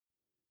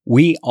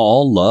We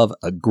all love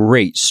a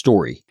great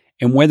story.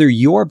 And whether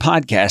your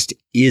podcast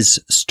is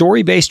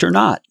story-based or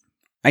not,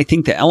 I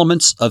think the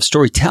elements of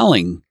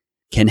storytelling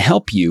can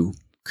help you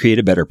create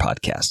a better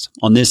podcast.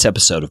 On this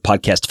episode of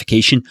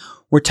Podcastification,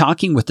 we're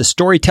talking with the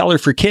storyteller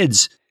for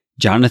kids,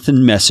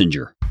 Jonathan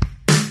Messenger.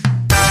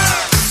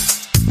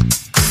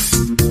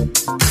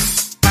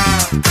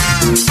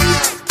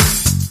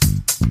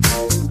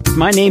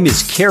 My name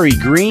is Kerry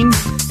Green,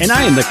 and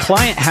I am the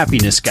client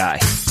happiness guy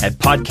at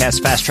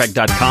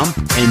podcastfasttrack.com,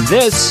 and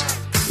this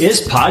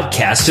is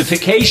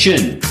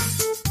Podcastification.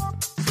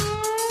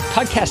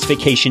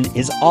 Podcastification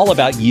is all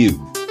about you,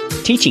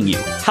 teaching you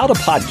how to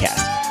podcast,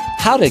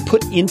 how to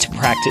put into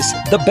practice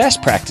the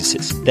best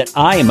practices that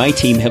I and my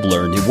team have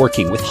learned in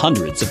working with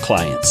hundreds of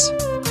clients.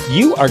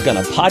 You are going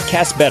to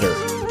podcast better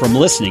from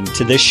listening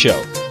to this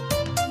show.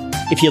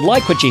 If you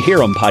like what you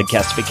hear on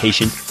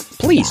Podcastification,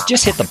 please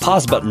just hit the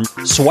pause button,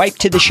 swipe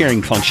to the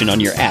sharing function on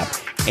your app,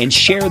 and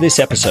share this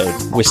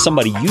episode with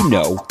somebody you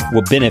know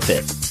will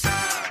benefit.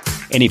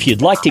 And if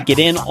you'd like to get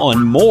in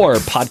on more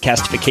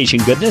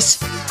Podcastification goodness,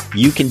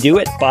 you can do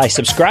it by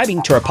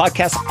subscribing to our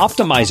Podcast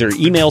Optimizer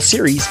email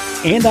series,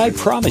 and I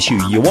promise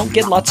you won't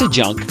get lots of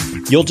junk.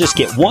 You'll just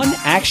get one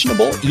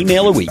actionable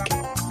email a week.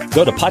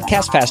 Go to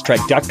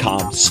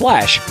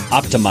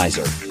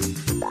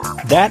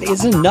podcastfasttrack.com/optimizer. That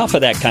is enough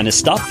of that kind of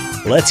stuff.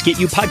 Let's get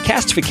you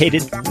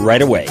podcastificated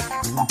right away.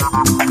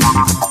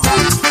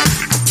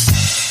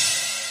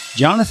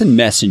 Jonathan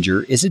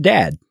Messenger is a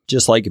dad,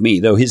 just like me,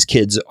 though his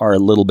kids are a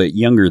little bit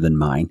younger than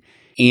mine.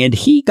 And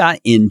he got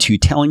into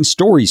telling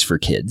stories for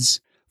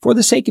kids for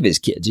the sake of his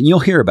kids. And you'll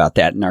hear about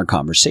that in our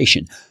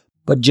conversation.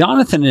 But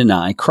Jonathan and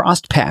I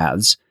crossed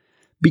paths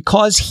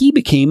because he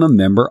became a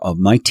member of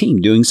my team,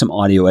 doing some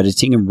audio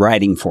editing and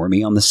writing for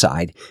me on the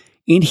side.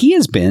 And he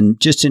has been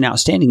just an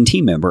outstanding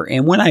team member.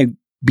 And when I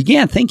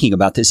began thinking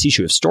about this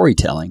issue of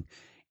storytelling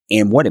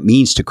and what it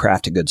means to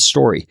craft a good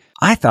story,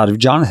 I thought of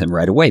Jonathan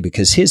right away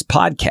because his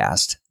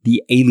podcast,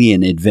 The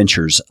Alien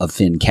Adventures of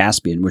Finn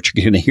Caspian, which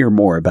you're going to hear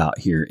more about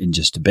here in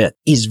just a bit,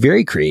 is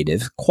very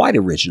creative, quite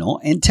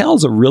original, and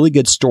tells a really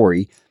good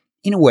story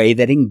in a way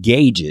that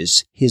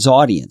engages his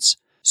audience.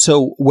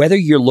 So whether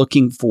you're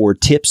looking for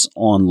tips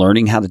on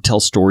learning how to tell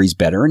stories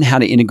better and how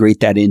to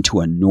integrate that into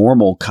a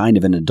normal kind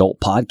of an adult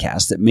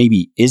podcast that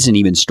maybe isn't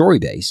even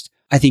story-based,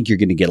 I think you're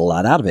going to get a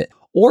lot out of it.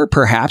 Or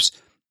perhaps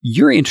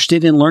you're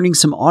interested in learning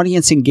some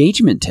audience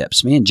engagement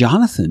tips. Man,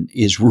 Jonathan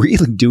is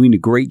really doing a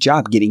great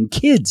job getting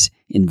kids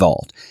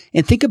involved.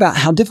 And think about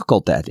how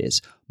difficult that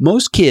is.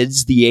 Most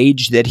kids, the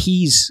age that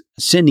he's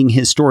sending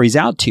his stories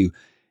out to,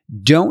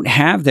 don't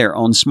have their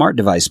own smart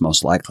device,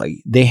 most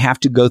likely. They have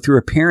to go through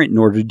a parent in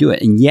order to do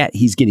it. And yet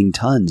he's getting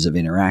tons of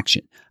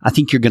interaction. I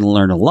think you're going to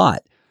learn a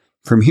lot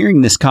from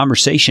hearing this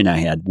conversation I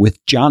had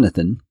with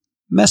Jonathan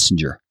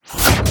Messenger.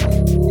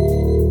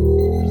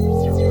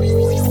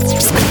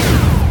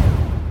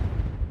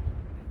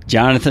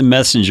 Jonathan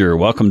Messenger,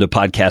 welcome to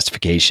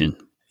Podcastification.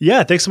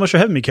 Yeah, thanks so much for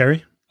having me,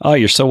 Kerry. Oh,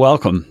 you're so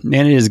welcome.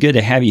 Man, it is good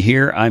to have you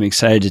here. I'm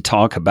excited to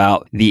talk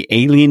about The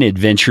Alien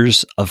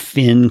Adventures of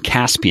Finn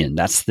Caspian.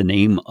 That's the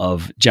name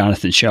of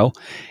Jonathan's show.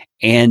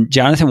 And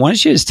Jonathan, why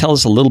don't you just tell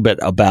us a little bit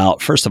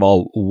about, first of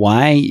all,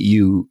 why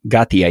you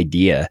got the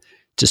idea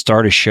to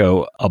start a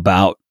show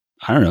about,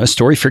 a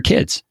story for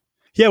kids?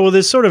 Yeah, well,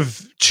 there's sort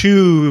of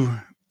two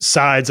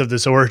sides of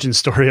this origin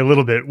story a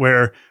little bit,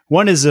 where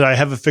one is that I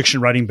have a fiction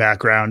writing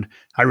background.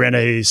 I ran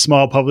a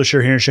small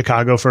publisher here in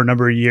Chicago for a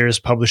number of years,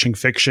 publishing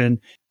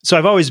fiction. So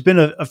I've always been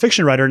a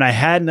fiction writer, and I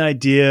had an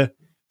idea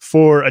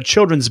for a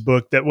children's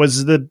book that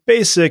was the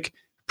basic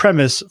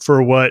premise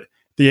for what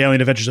The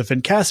Alien Adventures of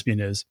Finn Caspian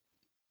is.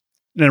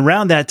 And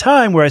around that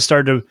time where I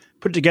started to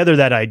put together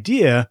that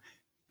idea,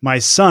 my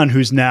son,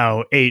 who's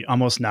now 8,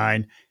 almost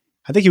 9,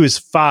 I think he was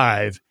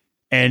 5,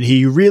 and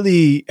he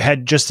really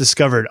had just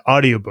discovered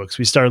audiobooks.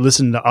 We started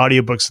listening to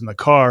audiobooks in the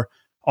car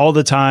all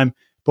the time,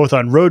 both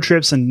on road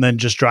trips and then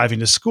just driving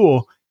to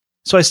school.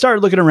 So I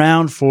started looking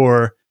around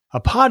for a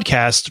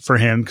podcast for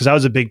him, because I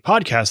was a big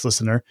podcast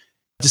listener,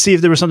 to see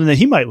if there was something that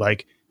he might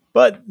like.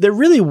 But there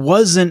really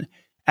wasn't,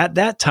 at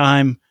that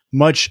time,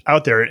 much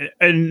out there,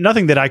 and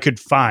nothing that I could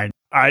find.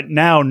 I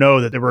now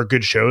know that there were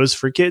good shows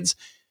for kids,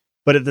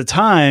 but at the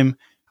time,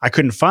 I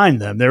couldn't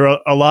find them. There were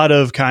a lot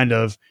of kind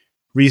of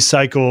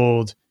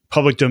recycled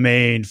public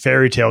domain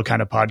fairy tale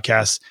kind of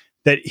podcasts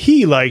that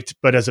he liked,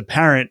 but as a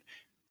parent,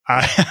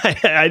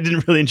 I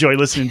didn't really enjoy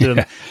listening to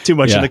them too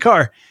much in the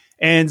car.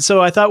 And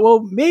so I thought,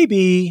 well,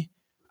 maybe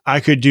I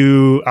could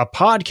do a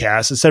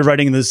podcast. Instead of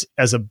writing this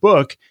as a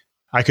book,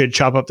 I could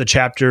chop up the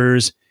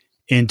chapters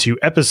into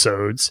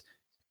episodes,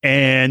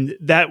 and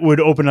that would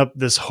open up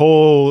this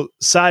whole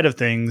side of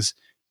things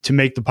to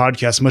make the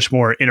podcast much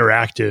more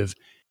interactive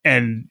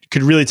and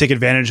could really take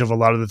advantage of a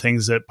lot of the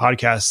things that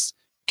podcasts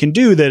can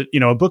do that,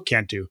 a book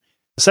can't do.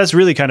 So that's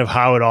really kind of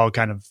how it all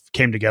kind of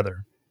came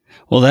together.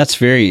 Well, that's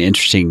very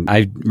interesting.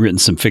 I've written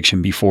some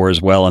fiction before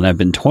as well, and I've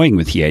been toying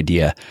with the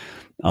idea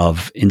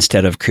of,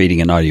 instead of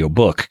creating an audio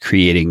book,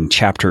 creating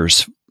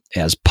chapters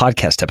as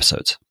podcast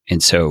episodes.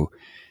 And so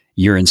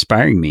you're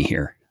inspiring me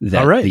here.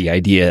 that the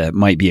idea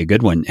might be a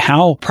good one.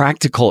 How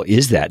practical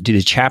is that? Do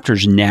the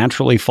chapters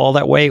naturally fall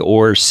that way?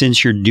 Or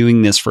since you're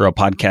doing this for a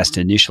podcast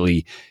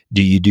initially,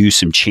 do you do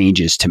some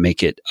changes to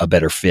make it a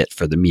better fit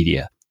for the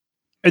media?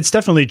 It's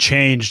definitely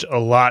changed a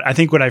lot. I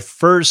think when I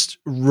started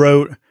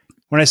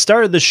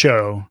the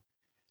show,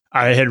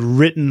 I had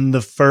written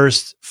the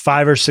first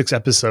 5 or 6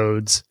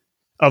 episodes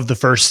of the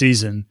first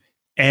season.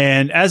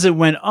 And as it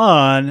went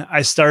on,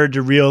 I started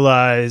to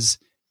realize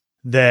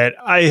that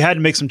I had to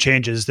make some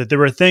changes, that there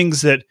were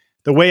things that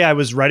the way I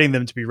was writing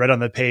them to be read on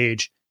the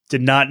page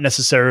did not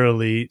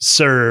necessarily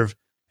serve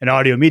an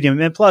audio medium.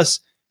 And plus,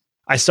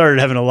 I started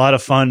having a lot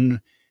of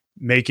fun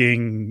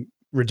making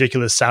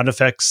ridiculous sound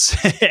effects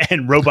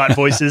and robot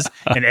voices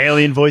and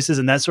alien voices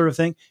and that sort of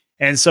thing.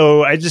 And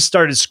so I just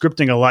started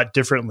scripting a lot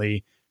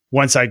differently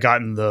once I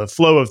got in the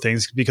flow of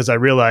things, because I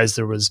realized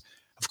there was,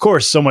 of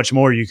course, so much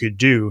more you could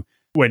do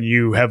when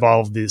you have all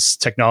of this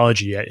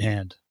technology at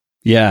hand.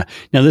 Yeah.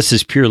 Now, this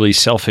is purely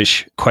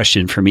selfish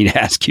question for me to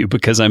ask you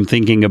because I'm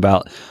thinking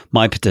about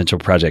my potential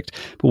project.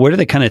 But what are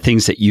the kind of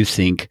things that you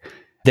think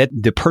that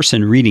the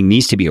person reading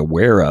needs to be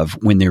aware of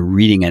when they're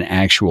reading an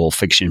actual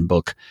fiction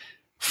book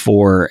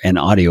for an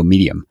audio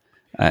medium?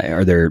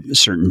 Are there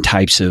certain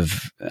types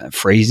of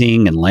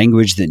phrasing and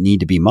language that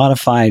need to be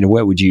modified?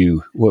 What would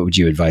you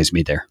advise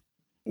me there?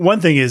 One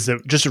thing is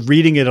that just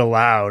reading it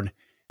aloud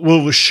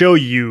will show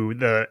you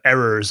the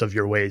errors of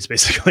your ways,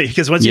 basically.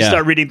 Because once you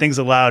start reading things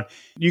aloud,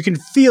 you can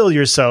feel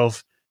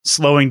yourself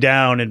slowing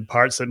down in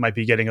parts that might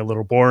be getting a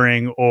little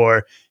boring,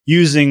 or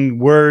using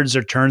words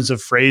or turns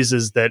of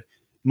phrases that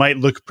might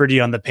look pretty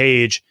on the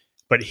page,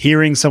 but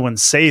hearing someone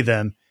say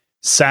them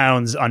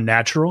sounds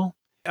unnatural.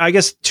 I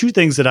guess 2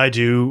 things that I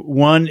do.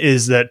 One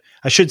is that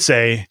I should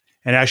say,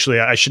 and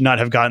actually I should not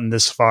have gotten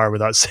this far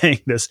without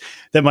saying this,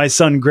 that my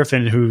son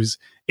Griffin, who's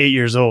 8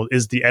 years old,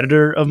 is the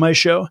editor of my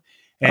show.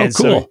 And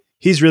so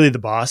he's really the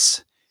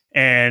boss.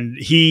 And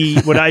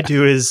what I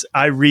do is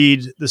I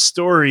read the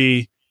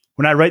story.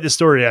 When I write the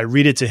story, I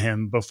read it to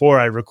him before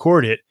I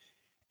record it.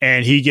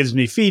 And he gives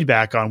me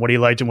feedback on what he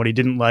liked and what he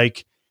didn't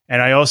like.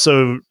 And I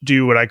also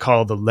do what I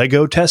call the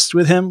Lego test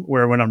with him,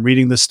 where when I'm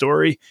reading the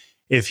story,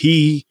 if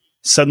he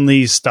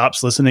suddenly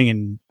stops listening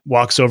and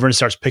walks over and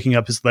starts picking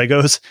up his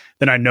Legos,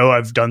 then I know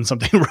I've done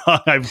something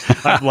wrong.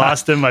 I've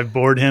lost him. I've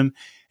bored him.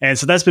 And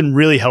so that's been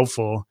really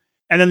helpful.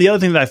 And then the other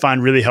thing that I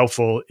find really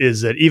helpful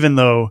is that even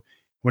though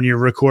when you're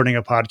recording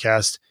a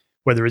podcast,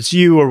 whether it's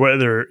you or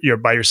whether you're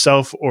by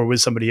yourself or with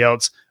somebody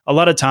else, a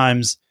lot of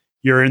times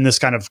you're in this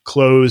kind of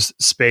closed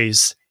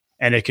space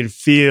and it can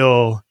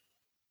feel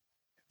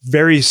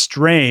very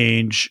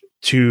strange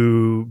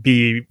to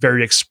be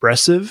very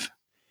expressive,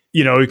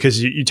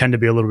 because you tend to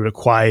be a little bit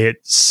quiet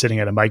sitting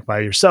at a mic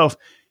by yourself.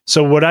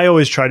 So what I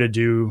always try to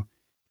do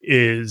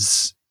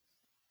is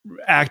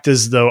act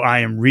as though I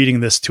am reading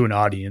this to an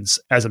audience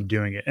as I'm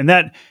doing it. And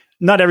that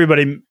not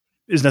everybody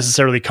is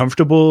necessarily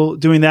comfortable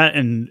doing that.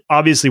 And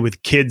obviously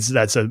with kids,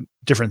 that's a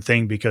different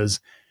thing because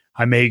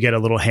I may get a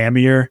little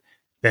hammier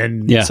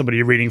than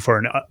somebody reading for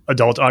an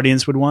adult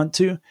audience would want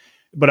to.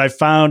 But I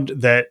found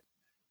that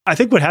I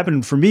think what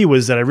happened for me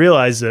was that I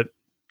realized that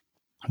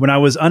when I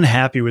was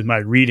unhappy with my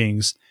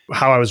readings,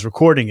 how I was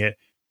recording it,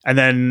 and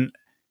then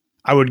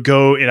I would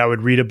go and I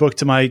would read a book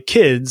to my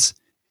kids.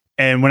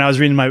 And when I was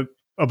reading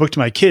a book to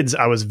my kids,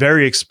 I was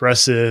very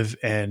expressive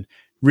and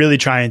really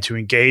trying to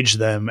engage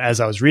them as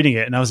I was reading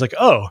it. And I was like,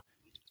 oh,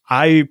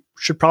 I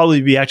should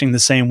probably be acting the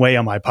same way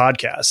on my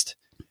podcast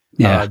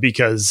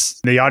because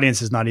the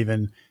audience is not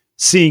even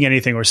seeing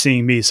anything or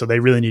seeing me. So they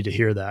really need to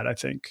hear that, I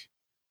think.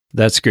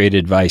 That's great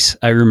advice.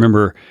 I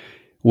remember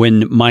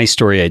when my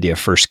story idea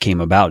first came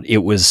about, it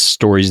was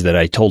stories that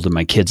I told to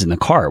my kids in the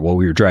car while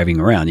we were driving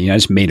around. I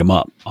just made them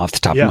up off the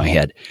top of my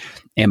head.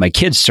 And my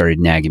kids started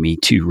nagging me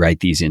to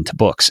write these into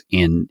books.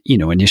 And,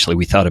 initially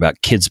we thought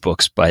about kids'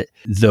 books, but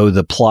though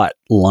the plot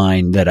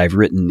line that I've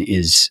written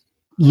is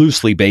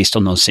loosely based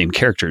on those same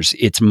characters,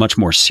 it's much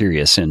more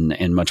serious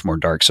and much more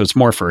dark. So it's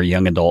more for a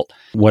young adult,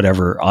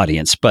 whatever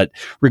audience. But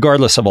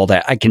regardless of all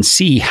that, I can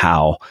see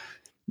how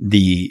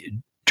the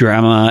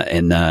drama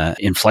and the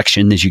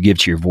inflection that you give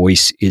to your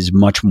voice is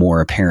much more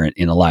apparent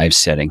in a live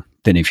setting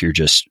than if you're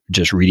just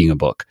reading a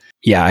book.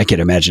 Yeah, I could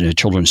imagine a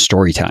children's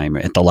story time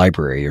at the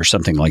library or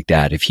something like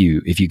that. If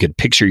you could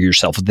picture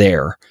yourself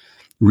there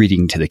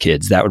reading to the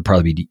kids, that would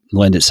probably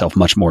lend itself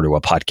much more to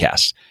a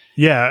podcast.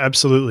 Yeah,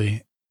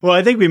 absolutely. Well,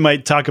 I think we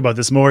might talk about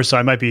this more, so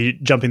I might be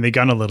jumping the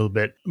gun a little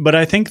bit. But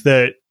I think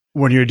that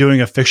when you're doing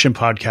a fiction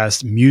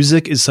podcast,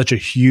 music is such a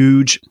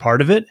huge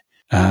part of it.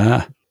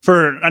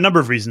 For a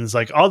number of reasons,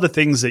 like all the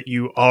things that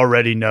you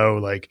already know,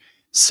 like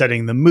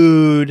setting the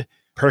mood,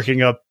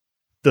 perking up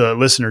the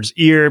listener's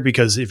ear,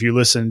 because if you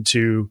listen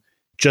to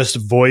just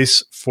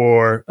voice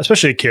for,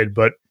 especially a kid,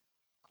 but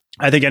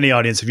I think any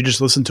audience, if you just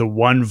listen to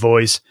one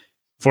voice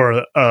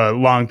for a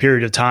long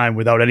period of time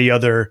without any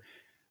other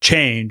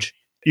change,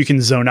 you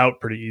can zone out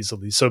pretty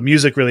easily. So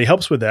music really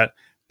helps with that.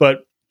 But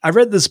I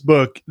read this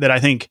book that I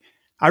think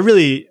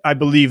I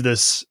believe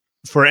this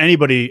for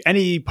anybody,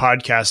 any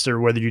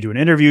podcaster, whether you do an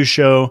interview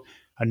show,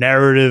 a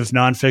narrative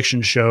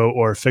nonfiction show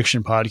or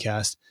fiction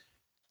podcast,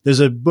 there's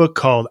a book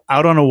called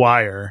Out on a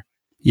Wire.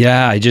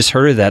 Yeah, I just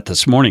heard of that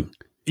this morning.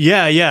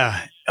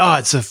 Yeah. Oh,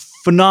 it's a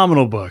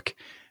phenomenal book.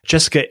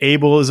 Jessica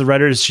Abel is a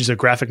writer. She's a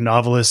graphic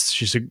novelist.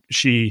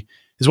 She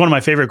is one of my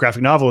favorite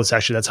graphic novelists,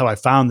 actually. That's how I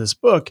found this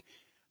book.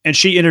 And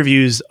she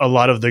interviews a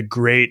lot of the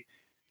great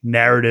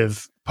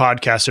narrative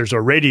podcasters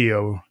or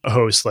radio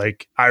hosts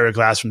like Ira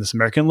Glass from This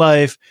American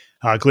Life,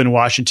 Glenn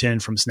Washington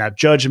from Snap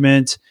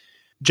Judgment,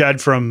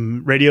 Judd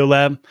from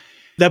Radiolab.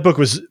 That book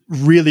was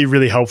really,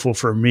 really helpful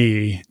for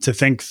me to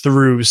think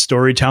through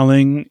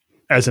storytelling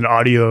as an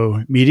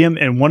audio medium.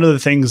 And one of the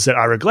things that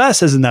Ira Glass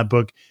says in that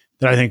book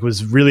that I think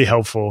was really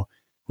helpful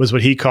was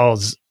what he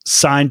calls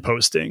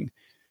signposting,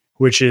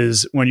 which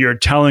is when you're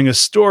telling a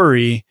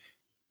story,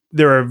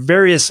 there are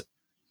various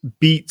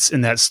beats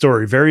in that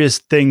story, various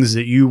things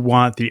that you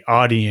want the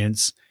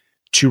audience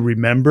to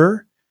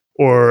remember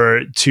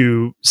or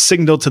to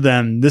signal to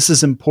them, this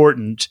is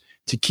important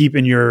to keep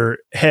in your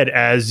head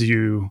as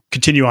you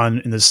continue on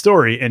in the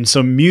story. And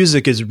so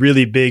music is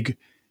really big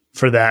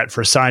for that,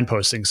 for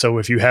signposting. So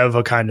if you have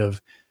a kind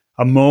of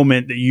a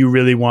moment that you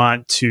really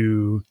want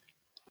to,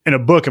 in a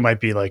book, it might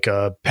be like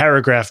a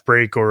paragraph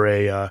break or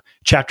a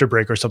chapter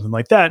break or something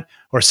like that,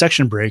 or a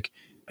section break.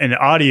 And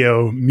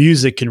audio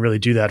music can really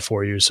do that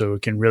for you. So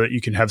it can really,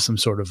 you can have some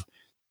sort of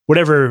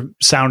whatever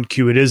sound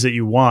cue it is that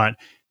you want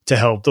to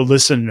help the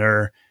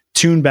listener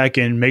tune back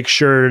in, make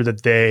sure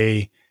that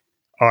they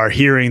are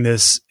hearing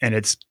this and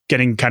it's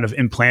getting kind of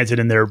implanted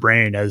in their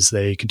brain as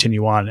they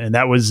continue on. And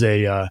that was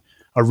a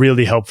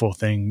really helpful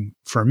thing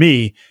for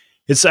me.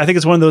 I think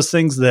it's one of those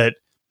things that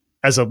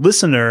as a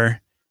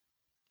listener,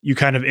 you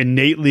kind of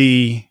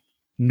innately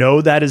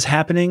know that is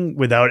happening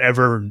without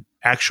ever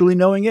actually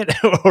knowing it.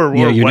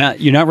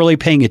 You're not really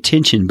paying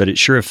attention, but it's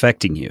sure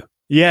affecting you.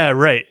 Yeah,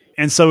 right.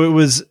 And so it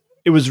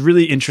was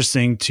really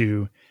interesting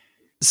to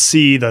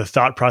see the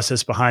thought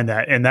process behind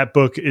that. And that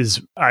book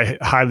I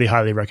highly,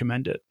 highly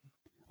recommend it.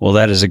 Well,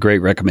 that is a great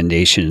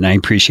recommendation, and I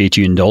appreciate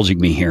you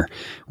indulging me here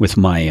with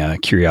my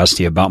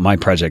curiosity about my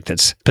project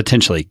that's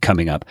potentially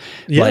coming up.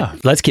 Yeah.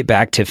 But let's get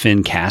back to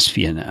Finn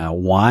Caspian.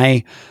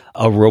 Why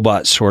a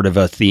robot sort of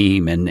a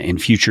theme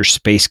and future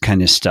space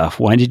kind of stuff?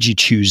 Why did you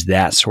choose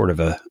that sort of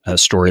a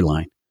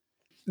storyline?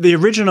 The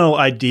original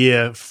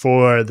idea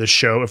for the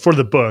show, for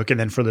the book, and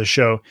then for the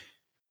show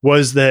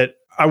was that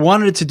I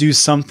wanted to do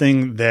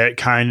something that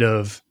kind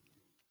of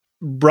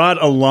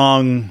brought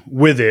along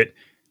with it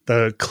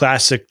the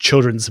classic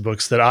children's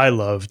books that I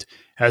loved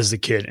as a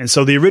kid. And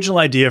so the original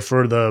idea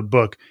for the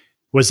book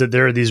was that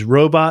there are these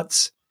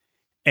robots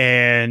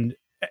and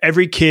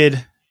every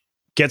kid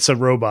gets a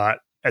robot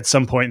at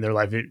some point in their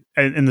life.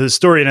 And the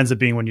story, it ends up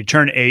being when you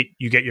turn 8,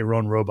 you get your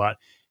own robot.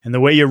 And the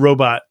way your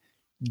robot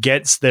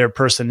gets their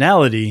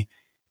personality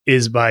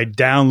is by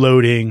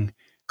downloading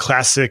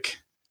classic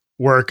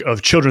work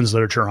of children's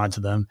literature onto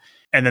them.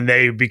 And then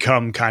they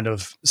become kind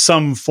of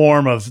some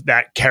form of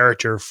that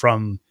character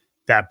from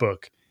that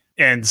book.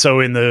 And so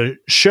in the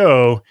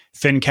show,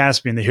 Finn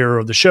Caspian, the hero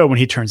of the show, when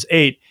he turns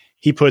 8,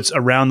 he puts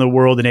Around the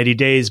World in 80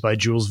 Days by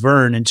Jules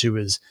Verne into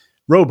his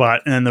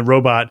robot. And then the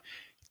robot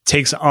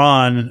takes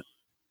on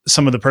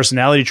some of the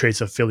personality traits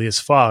of Phileas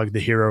Fogg,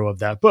 the hero of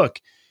that book.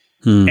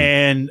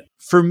 And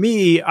for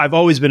me, I've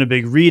always been a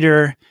big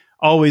reader,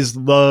 always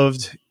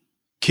loved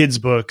kids'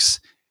 books.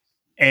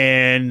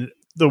 And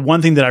the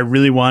one thing that I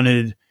really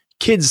wanted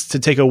kids to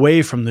take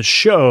away from the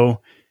show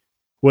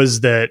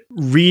was that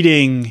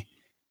reading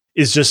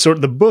is just sort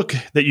of the book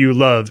that you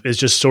love is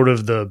just sort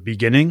of the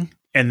beginning.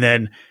 And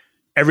then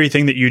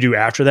everything that you do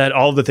after that,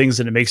 all the things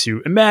that it makes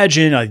you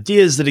imagine,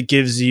 ideas that it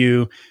gives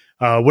you,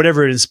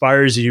 whatever it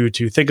inspires you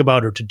to think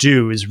about or to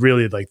do is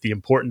really like the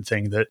important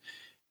thing, that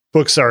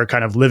books are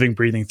kind of living,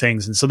 breathing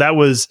things. And so that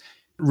was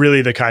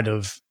really the kind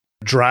of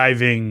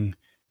driving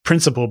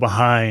principle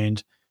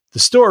behind the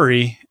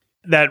story.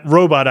 That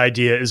robot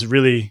idea is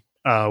really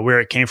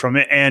where it came from.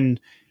 And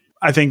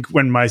I think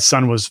when my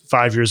son was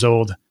 5 years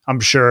old,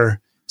 I'm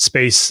sure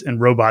space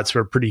and robots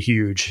were pretty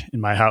huge in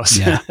my house.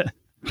 Yeah,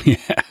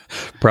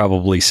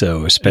 probably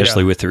so,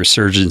 especially with the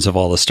resurgence of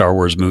all the Star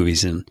Wars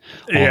movies and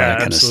all that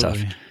kind of stuff.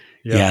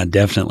 Yeah,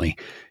 definitely.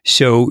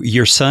 So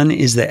your son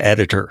is the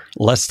editor.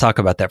 Let's talk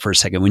about that for a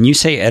second. When you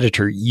say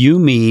editor, you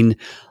mean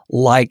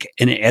like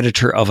an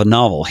editor of a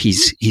novel.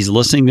 He's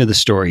listening to the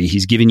story.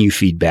 He's giving you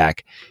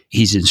feedback.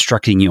 He's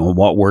instructing you on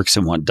what works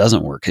and what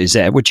doesn't work. Is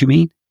that what you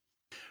mean?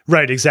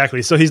 Right,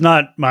 exactly. So he's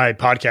not my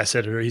podcast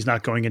editor. He's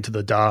not going into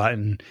the DAW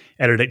and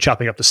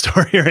chopping up the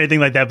story or anything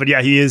like that. But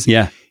yeah, he is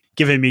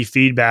giving me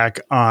feedback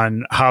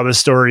on how the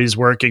story is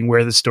working,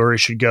 where the story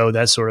should go,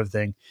 that sort of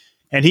thing.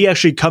 And he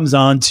actually comes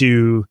on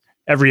to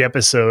every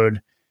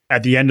episode.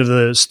 At the end of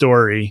the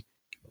story,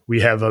 we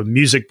have a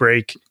music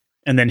break,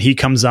 and then he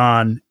comes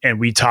on and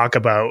we talk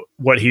about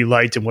what he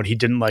liked and what he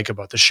didn't like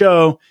about the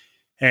show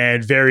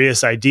and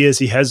various ideas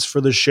he has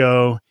for the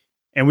show.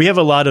 And we have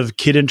a lot of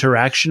kid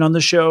interaction on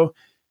the show.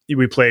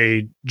 We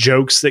play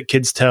jokes that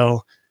kids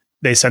tell.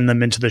 They send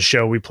them into the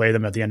show. We play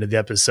them at the end of the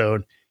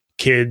episode.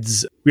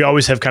 kids. We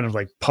always have kind of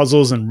like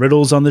puzzles and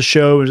riddles on the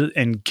show,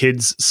 and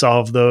kids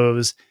solve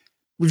those.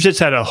 We've just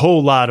had a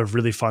whole lot of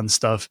really fun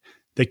stuff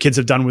that kids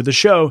have done with the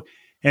show.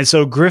 And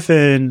so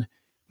Griffin,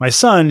 my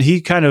son,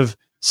 he kind of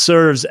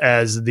serves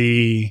as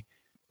the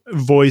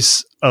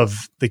voice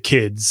of the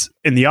kids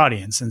in the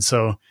audience. And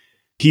so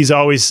he's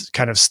always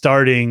kind of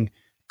starting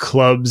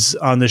clubs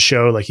on the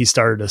show. Like he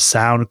started a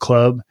sound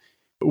club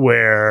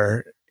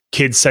where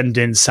kids send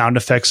in sound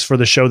effects for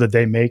the show that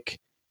they make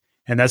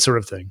and that sort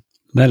of thing.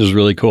 That is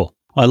really cool.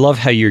 I love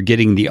how you're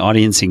getting the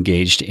audience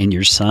engaged, and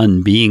your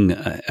son being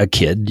a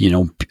kid,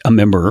 a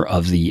member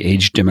of the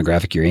age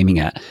demographic you're aiming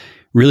at,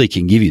 really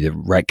can give you the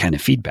right kind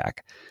of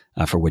feedback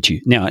for what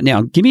you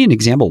now. Give me an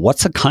example.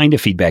 What's the kind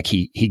of feedback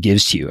he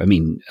gives to you? I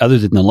mean, other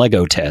than the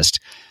Lego test,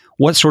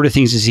 what sort of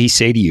things does he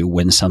say to you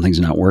when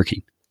something's not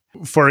working?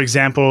 For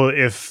example,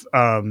 if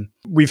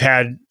we've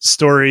had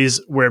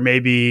stories where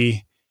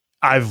maybe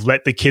I've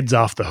let the kids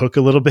off the hook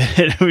a little bit,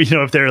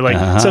 if they're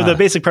like, so the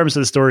basic premise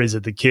of the story is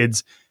that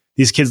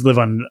these kids live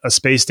on a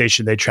space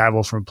station. They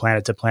travel from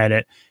planet to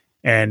planet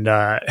and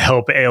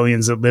help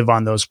aliens that live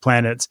on those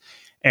planets.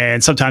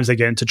 And sometimes they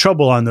get into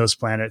trouble on those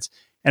planets.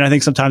 And I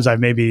think sometimes I've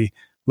maybe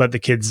let the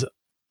kids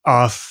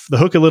off the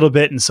hook a little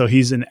bit. And so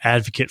he's an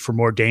advocate for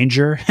more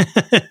danger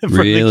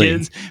for the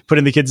kids,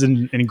 putting the kids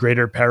in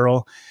greater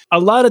peril. A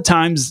lot of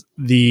times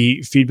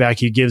the feedback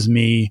he gives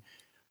me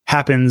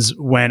happens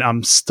when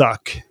I'm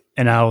stuck,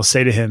 and I'll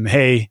say to him,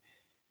 hey,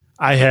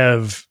 I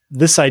have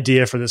this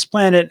idea for this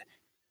planet.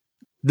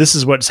 This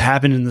is what's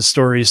happened in the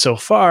story so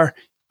far.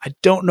 I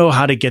don't know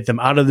how to get them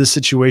out of this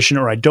situation,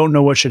 or I don't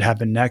know what should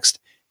happen next.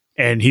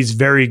 And he's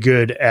very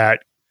good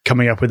at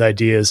coming up with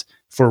ideas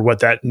for what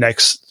that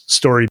next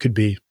story could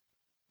be.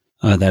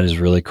 That is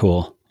really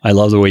cool. I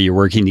love the way you're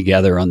working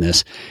together on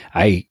this.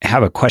 I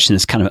have a question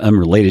that's kind of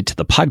unrelated to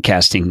the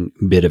podcasting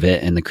bit of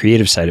it and the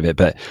creative side of it,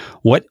 but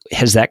what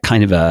has that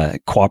kind of a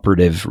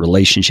cooperative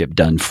relationship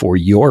done for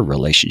your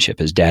relationship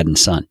as dad and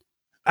son?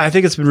 I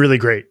think it's been really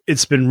great.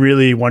 It's been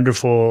really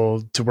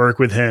wonderful to work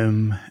with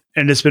him.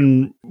 And it's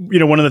been,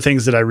 one of the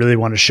things that I really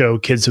want to show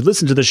kids who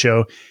listen to the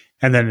show,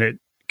 and then it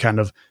kind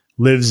of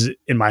lives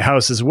in my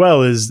house as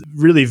well, is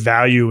really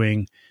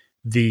valuing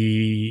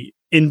the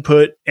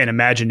input and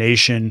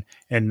imagination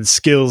and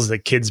skills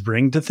that kids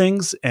bring to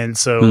things. And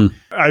so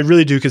I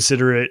really do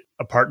consider it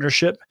a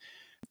partnership.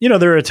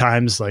 There are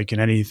times, like in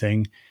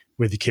anything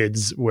with the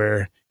kids,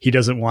 where he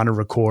doesn't want to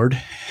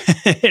record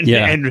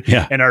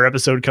and our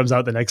episode comes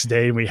out the next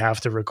day and we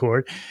have to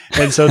record.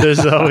 And so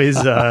there's always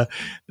that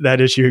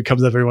issue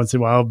comes up every once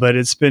in a while, but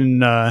it's been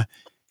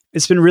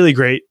really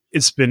great.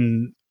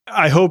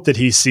 I hope that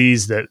he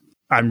sees that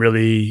I'm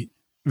really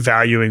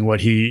valuing what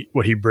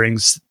he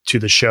brings to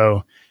the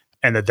show,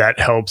 and that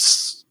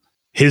helps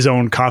his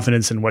own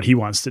confidence in what he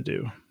wants to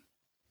do.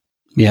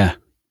 Yeah,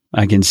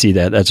 I can see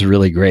that. That's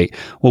really great.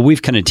 Well,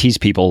 we've kind of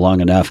teased people long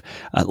enough.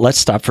 Let's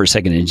stop for a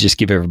second and just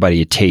give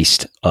everybody a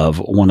taste of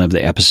one of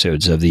the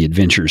episodes of The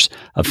Adventures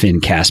of Finn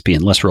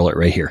Caspian. Let's roll it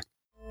right here.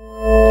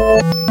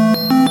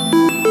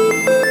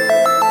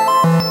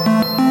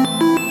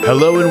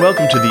 Hello and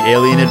welcome to the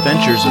alien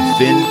adventures of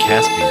Finn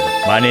Caspian.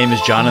 My name is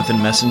Jonathan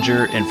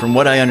Messenger, and from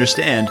what I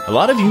understand, a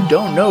lot of you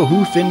don't know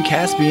who Finn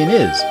Caspian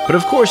is. But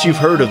of course you've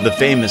heard of the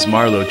famous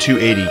Marlow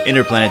 280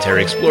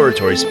 Interplanetary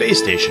Exploratory Space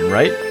Station,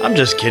 right? I'm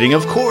just kidding.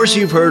 Of course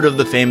you've heard of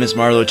the famous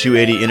Marlow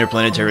 280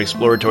 Interplanetary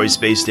Exploratory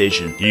Space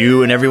Station.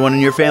 You and everyone in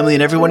your family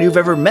and everyone you've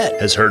ever met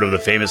has heard of the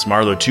famous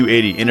Marlow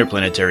 280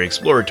 Interplanetary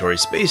Exploratory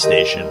Space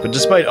Station. But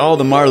despite all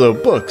the Marlow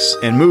books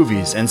and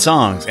movies and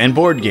songs and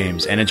board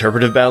games and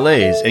interpretive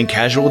ballets and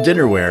casual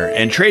dinnerware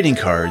and trading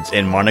cards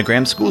and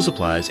monogrammed school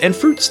supplies and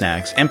fruit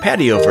snacks and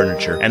patio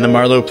furniture and the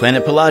Marlow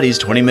Planet Pilates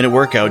 20-minute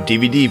workout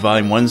DVD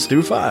volume 1s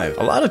through 5,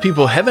 a lot of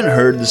people haven't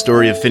heard the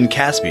story of Finn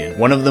Caspian,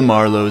 one of the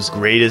Marlow's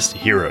greatest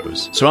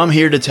heroes. So I'm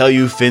here to tell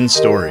you Finn's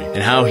story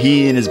and how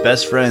he and his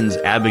best friends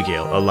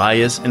Abigail,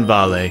 Elias, and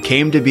Vale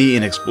came to be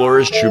in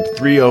Explorers Troop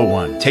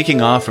 301,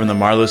 taking off from the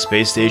Marlow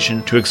space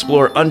station to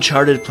explore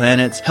uncharted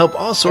planets, help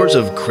all sorts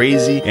of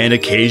crazy and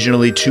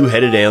occasionally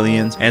two-headed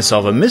aliens, and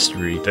solve a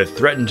mystery that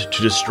threatened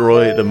to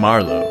destroy the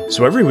Marlow.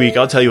 So every week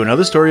I'll tell you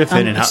another story of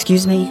Finn and how...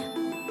 Excuse me?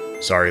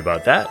 Sorry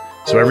about that.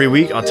 So every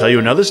week I'll tell you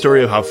another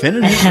story of how Finn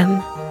and his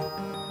friends...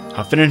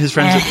 Finn and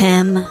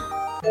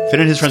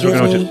his were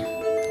going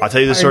to... I'll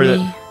tell you the story that...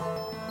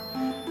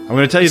 I'm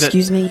going to tell you that...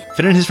 Excuse me?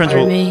 Finn and his friends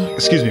will... me?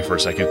 Excuse me for a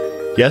second.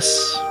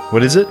 Yes?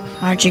 What is it?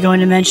 Aren't you going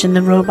to mention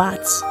the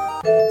robots?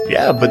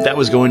 Yeah, but that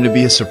was going to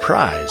be a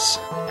surprise.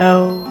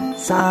 Oh,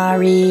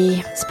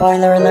 sorry.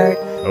 Spoiler alert.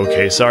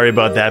 Okay, sorry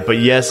about that, but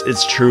yes,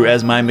 it's true.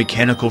 As my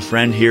mechanical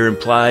friend here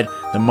implied,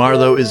 the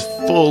Marlow is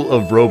full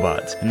of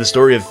robots, and the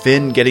story of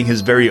Finn getting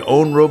his very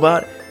own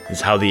robot is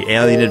how the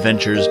alien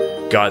adventures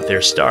got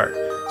their start.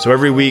 So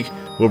every week,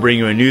 we'll bring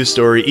you a new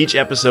story, each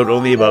episode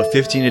only about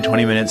 15 to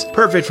 20 minutes,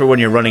 perfect for when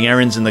you're running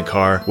errands in the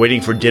car,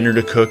 waiting for dinner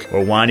to cook,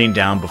 or winding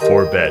down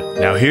before bed.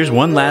 Now here's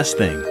one last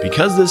thing.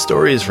 Because this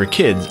story is for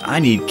kids, I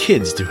need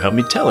kids to help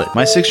me tell it.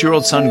 My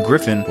 6-year-old son,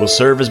 Griffin, will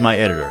serve as my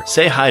editor.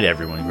 Say hi to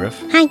everyone,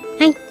 Griff. Hi.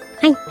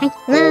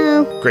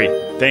 Hello. Great.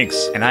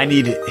 Thanks. And I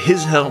need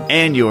his help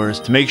and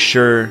yours to make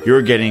sure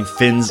you're getting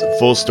Finn's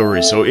full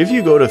story. So if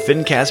you go to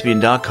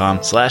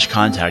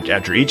finncaspian.com/contact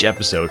after each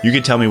episode, you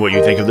can tell me what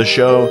you think of the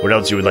show, what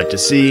else you would like to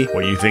see,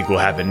 what you think will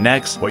happen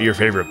next, what your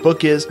favorite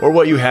book is, or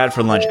what you had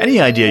for lunch.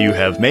 Any idea you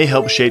have may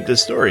help shape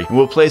this story, and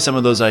we'll play some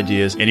of those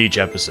ideas in each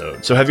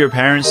episode. So have your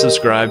parents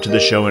subscribe to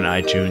the show in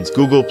iTunes,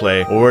 Google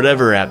Play, or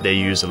whatever app they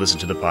use to listen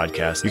to the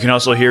podcast. You can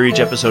also hear each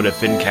episode at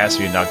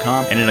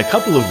finncaspian.com and in a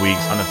couple of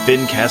weeks on the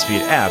Finn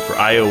Caspian app for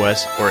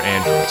iOS or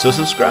Android. So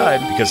subscribe,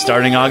 because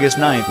starting August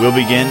 9th, we'll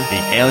begin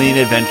the alien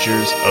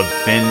adventures of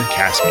Finn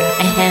Caspian.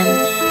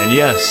 And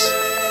yes,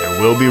 there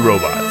will be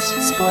robots.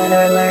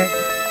 Spoiler alert.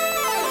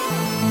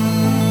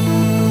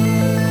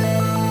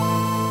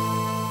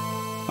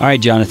 All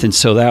right, Jonathan,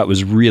 so that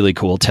was really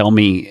cool. Tell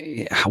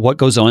me what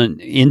goes on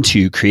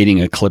into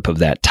creating a clip of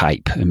that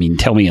type. I mean,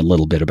 tell me a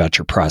little bit about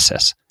your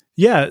process.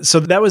 Yeah, so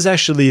that was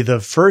actually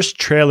the first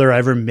trailer I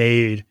ever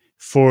made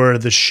for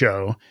the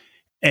show.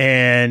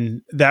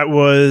 And that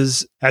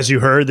was, as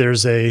you heard,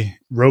 there's a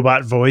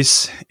robot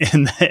voice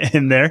in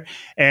there.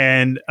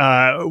 And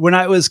when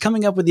I was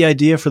coming up with the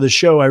idea for the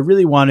show, I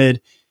really wanted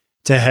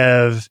to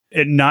have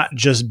it not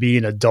just be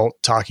an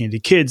adult talking to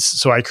kids.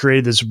 So I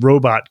created this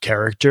robot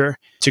character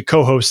to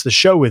co-host the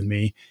show with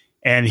me.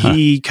 And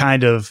he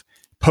kind of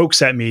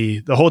pokes at me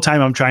the whole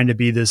time I'm trying to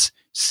be this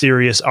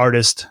serious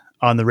artist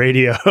on the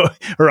radio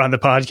or on the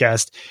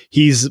podcast.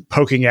 He's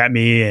poking at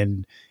me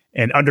and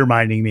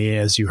undermining me,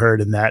 as you heard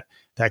in that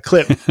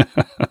clip.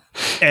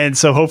 And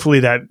so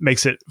hopefully that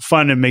makes it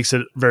fun and makes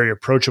it very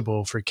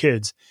approachable for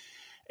kids.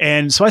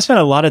 And so I spent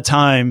a lot of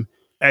time,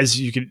 as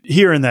you could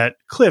hear in that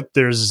clip,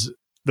 there's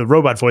the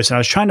robot voice. And I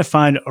was trying to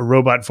find a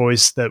robot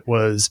voice that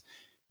was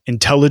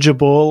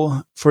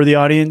intelligible for the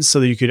audience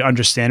so that you could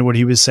understand what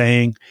he was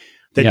saying,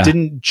 that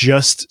didn't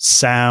just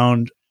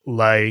sound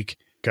like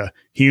a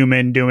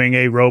human doing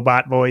a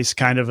robot voice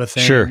kind of a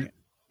thing.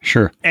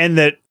 Sure. And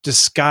that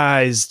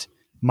disguised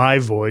my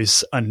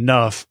voice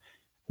enough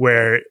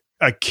where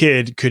a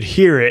kid could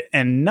hear it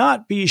and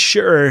not be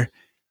sure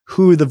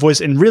who the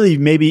voice, and really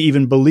maybe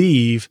even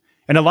believe.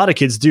 And a lot of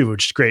kids do,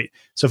 which is great.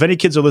 So if any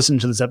kids are listening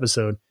to this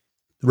episode,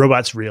 the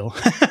robot's real,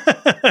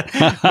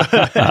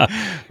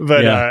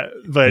 but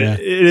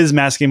it is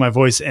masking my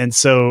voice. And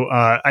so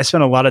I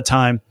spent a lot of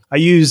time. I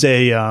use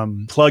a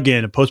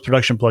plugin, a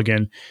post-production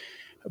plugin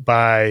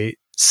by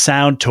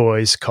Sound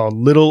Toys called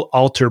Little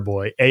Alter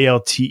Boy,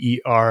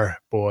 ALTER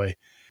Boy.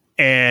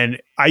 And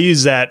I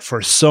use that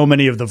for so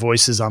many of the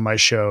voices on my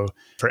show,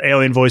 for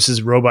alien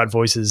voices, robot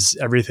voices,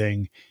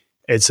 everything.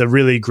 It's a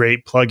really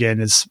great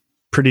plugin. It's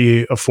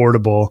pretty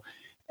affordable,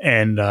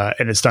 and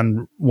it's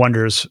done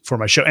wonders for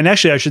my show. And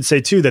actually, I should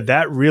say too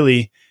that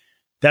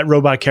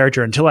robot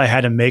character, until I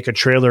had to make a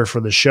trailer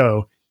for the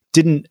show,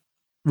 didn't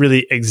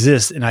really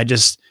exist. And I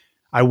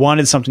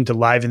wanted something to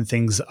liven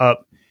things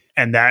up,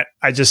 and that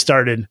I just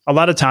started a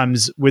lot of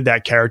times with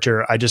that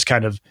character. I just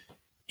kind of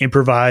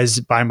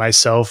improvised by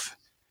myself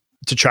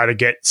to try to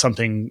get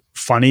something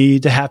funny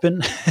to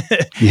happen.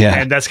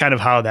 And that's kind of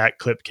how that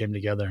clip came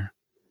together.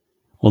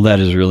 Well, that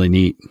is really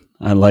neat.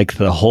 I like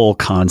the whole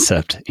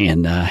concept,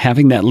 and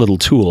having that little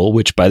tool,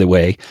 which, by the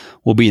way,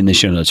 will be in the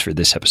show notes for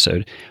this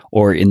episode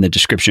or in the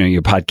description of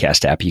your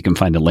podcast app. You can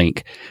find a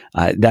link.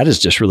 That is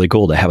just really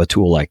cool to have a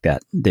tool like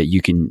that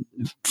you can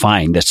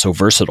find that's so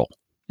versatile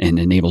and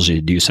enables you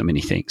to do so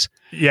many things.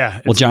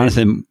 Yeah. Well,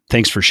 Jonathan,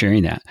 thanks for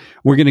sharing that.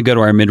 We're going to go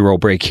to our mid-roll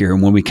break here.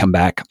 And when we come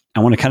back,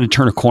 I want to kind of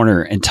turn a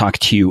corner and talk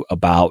to you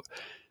about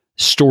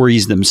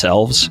stories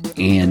themselves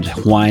and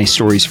why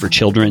stories for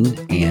children,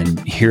 and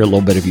hear a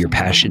little bit of your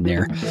passion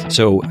there.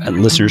 So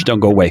listeners,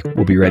 don't go away.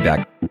 We'll be right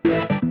back.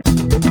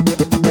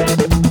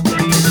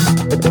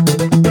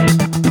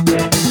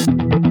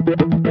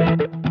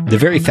 The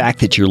very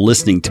fact that you're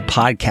listening to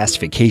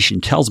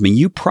Podcastification tells me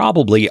you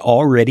probably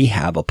already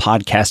have a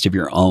podcast of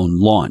your own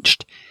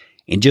launched.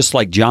 And just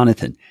like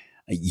Jonathan,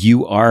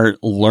 you are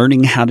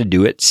learning how to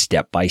do it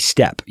step by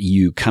step.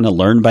 You kind of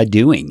learn by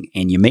doing,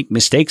 and you make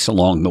mistakes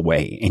along the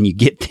way, and you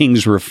get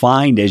things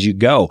refined as you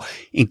go,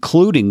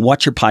 including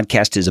what your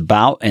podcast is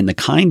about and the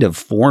kind of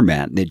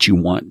format that you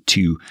want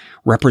to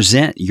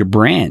represent your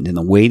brand and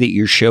the way that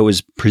your show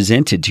is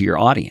presented to your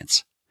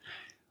audience.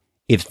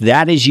 If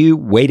that is you,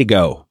 way to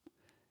go.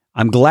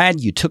 I'm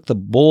glad you took the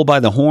bull by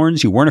the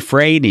horns, you weren't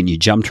afraid, and you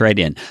jumped right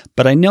in.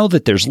 But I know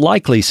that there's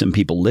likely some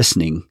people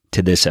listening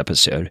to this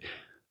episode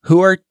who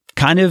are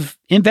kind of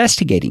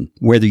investigating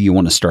whether you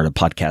want to start a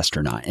podcast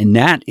or not. And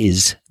that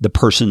is the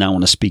person I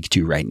want to speak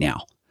to right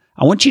now.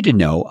 I want you to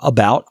know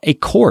about a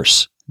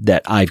course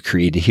that I've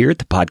created here at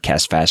the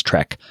Podcast Fast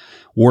Track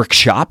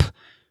workshop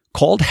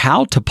called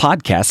How to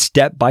Podcast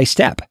Step by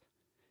Step.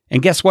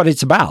 And guess what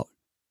it's about?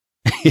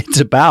 It's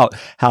about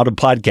how to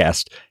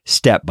podcast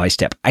step by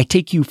step. I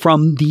take you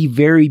from the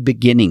very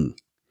beginning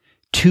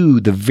to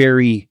the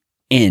very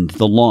end,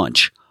 the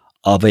launch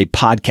of a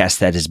podcast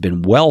that has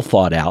been well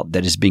thought out,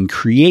 that has been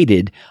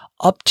created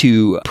up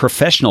to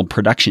professional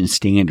production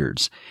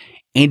standards,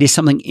 and is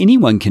something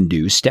anyone can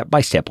do step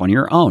by step on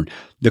your own.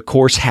 The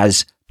course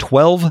has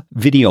 12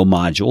 video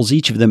modules.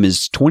 Each of them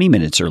is 20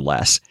 minutes or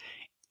less.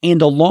 And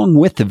along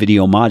with the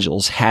video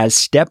modules has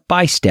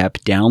step-by-step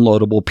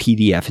downloadable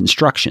PDF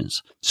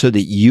instructions so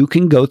that you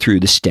can go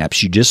through the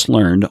steps you just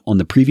learned on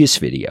the previous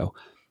video,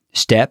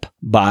 step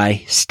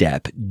by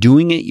step,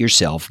 doing it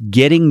yourself,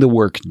 getting the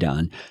work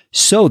done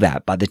so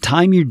that by the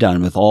time you're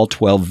done with all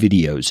 12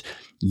 videos,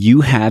 you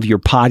have your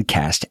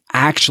podcast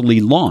actually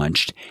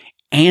launched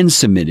and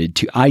submitted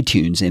to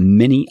iTunes and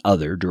many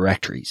other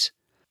directories.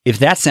 If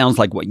that sounds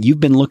like what you've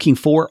been looking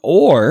for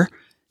or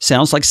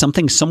sounds like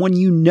something someone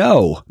you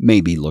know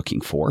may be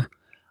looking for,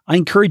 I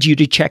encourage you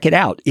to check it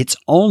out. It's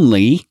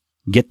only,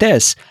 get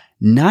this,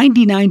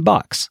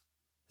 $99.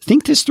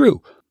 Think this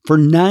through. For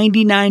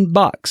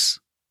 $99,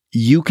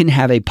 you can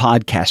have a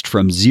podcast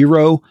from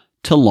zero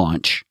to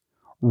launch,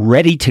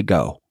 ready to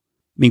go.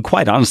 I mean,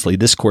 quite honestly,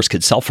 this course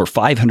could sell for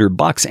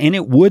 $500 and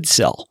it would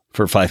sell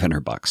for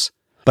 $500.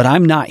 But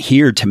I'm not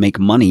here to make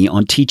money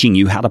on teaching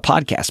you how to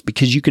podcast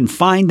because you can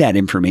find that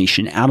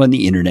information out on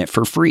the internet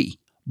for free.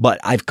 But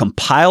I've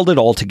compiled it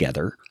all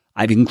together.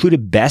 I've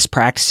included best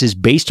practices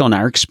based on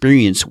our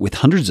experience with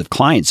hundreds of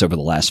clients over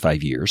the last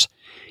 5 years.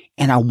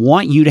 And I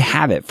want you to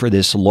have it for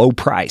this low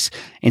price.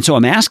 And so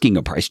I'm asking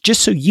a price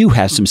just so you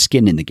have some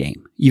skin in the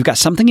game. You've got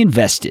something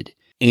invested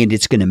and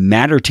it's going to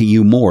matter to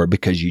you more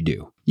because you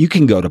do. You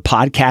can go to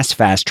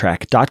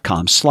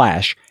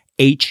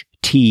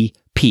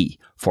podcastfasttrack.com/HTP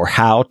for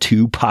How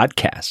to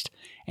Podcast.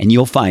 And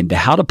you'll find the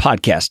How to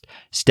Podcast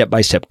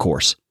step-by-step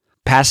course.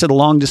 Pass it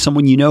along to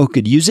someone you know who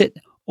could use it,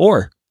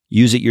 or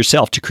use it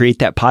yourself to create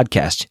that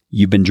podcast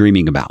you've been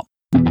dreaming about.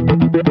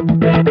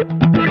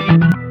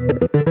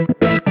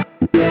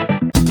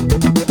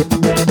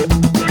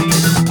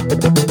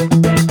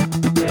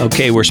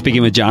 Okay, we're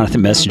speaking with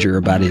Jonathan Messenger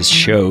about his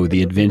show,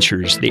 The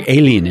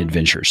Alien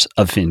Adventures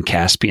of Finn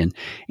Caspian.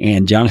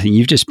 And Jonathan,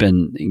 you've just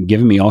been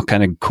giving me all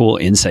kind of cool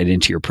insight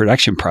into your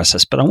production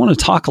process, but I want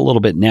to talk a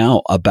little bit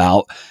now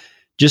about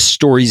just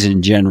stories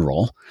in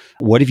general.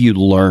 What have you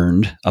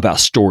learned about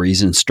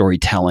stories and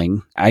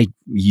storytelling? I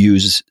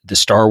use the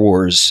Star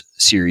Wars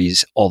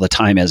series all the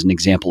time as an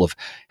example of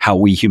how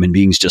we human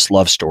beings just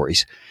love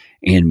stories.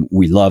 And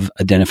we love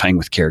identifying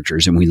with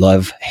characters and we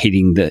love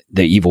hating the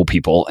evil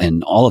people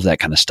and all of that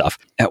kind of stuff.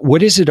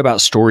 What is it about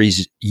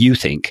stories you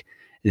think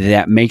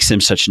that makes them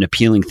such an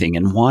appealing thing,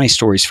 and why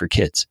stories for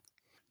kids?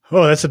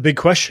 Oh, that's a big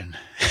question.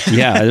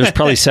 Yeah, there's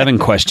probably 7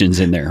 questions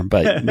in there,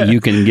 but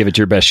you can give it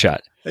your best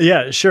shot.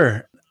 Yeah,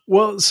 sure.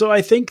 Well, so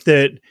I think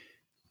that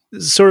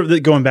sort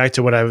of going back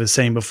to what I was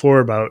saying before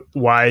about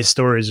why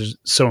stories are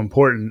so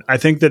important, I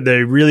think that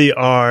they really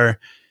are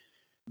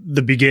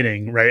the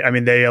beginning, right? I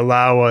mean, they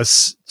allow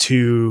us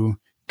to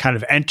kind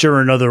of enter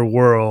another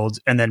world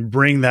and then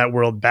bring that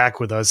world back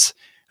with us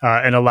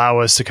and allow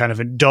us to kind of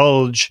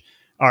indulge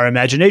our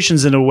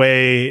imaginations in a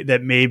way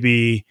that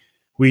maybe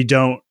we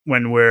don't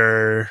when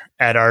we're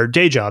at our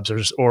day jobs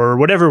or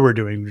whatever we're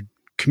doing,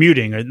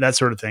 commuting or that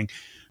sort of thing.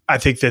 I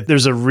think that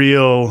there's a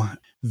real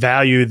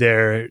value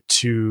there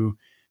to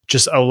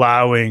just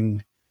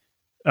allowing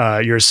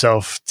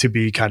yourself to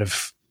be kind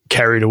of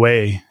carried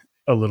away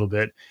a little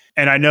bit.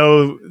 And I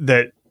know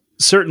that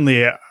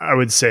certainly I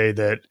would say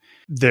that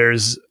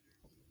there's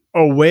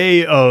a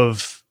way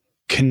of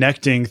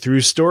connecting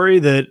through story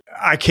that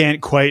I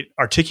can't quite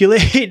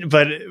articulate,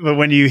 but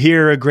when you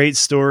hear a great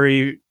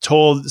story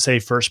told, say,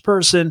 first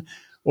person,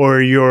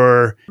 or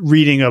you're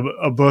reading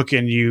a book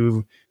and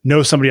you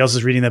know somebody else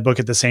is reading that book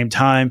at the same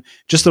time,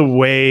 just the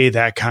way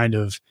that kind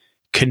of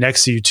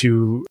connects you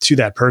to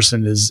that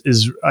person is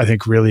I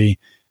think really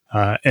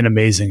an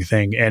amazing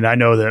thing. And I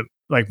know that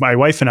like my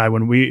wife and I,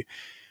 when we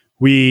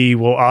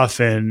will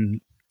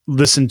often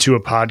listen to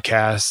a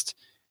podcast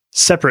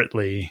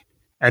separately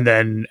and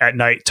then at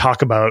night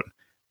talk about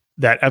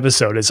that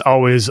episode. It's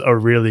always a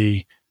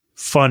really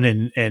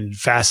fun and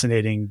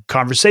fascinating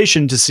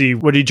conversation to see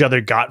what each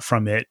other got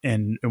from it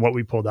and what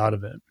we pulled out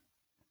of it.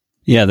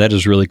 Yeah, that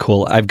is really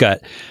cool. I've got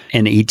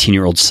an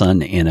 18-year-old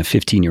son and a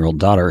 15-year-old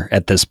daughter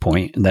at this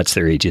point, and that's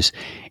their ages.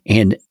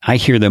 And I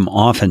hear them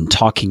often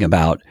talking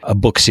about a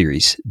book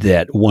series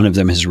that one of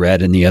them has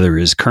read and the other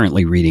is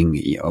currently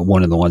reading.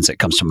 One of the ones that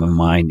comes to my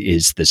mind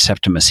is the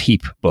Septimus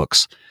Heap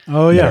books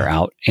that are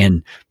out.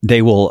 And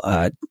they will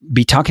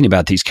be talking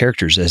about these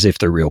characters as if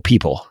they're real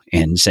people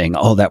and saying,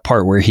 oh, that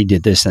part where he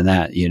did this and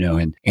that,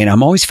 and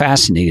I'm always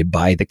fascinated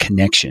by the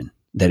connection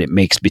that it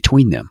makes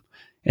between them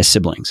as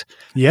siblings.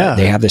 Yeah.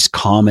 They have this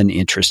common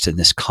interest in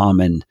this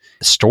common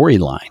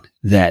storyline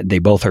that they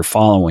both are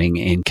following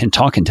and can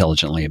talk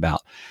intelligently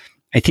about.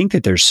 I think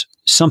that there's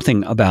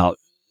something about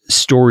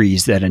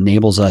stories that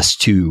enables us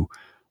to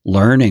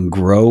learn and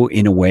grow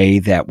in a way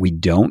that we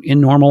don't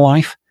in normal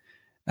life.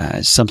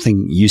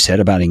 Something you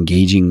said about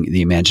engaging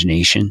the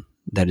imagination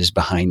that is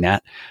behind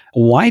that.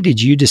 Why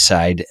did you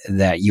decide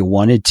that you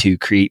wanted to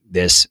create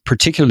this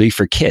particularly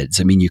for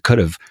kids? I mean, you could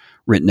have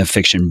written a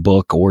fiction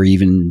book or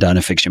even done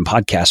a fiction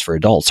podcast for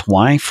adults.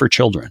 Why for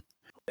children?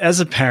 As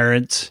a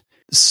parent,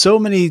 so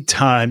many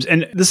times,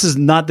 and this is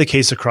not the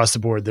case across the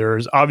board,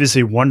 there's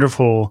obviously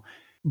wonderful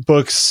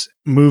books,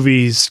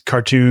 movies,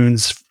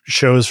 cartoons,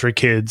 shows for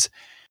kids.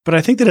 But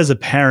I think that as a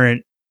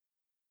parent,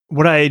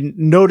 what I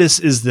notice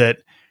is that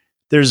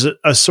there's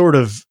a sort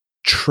of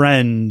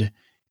trend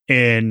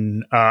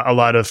in a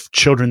lot of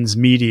children's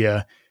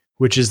media,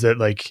 which is that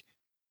like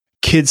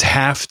kids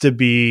have to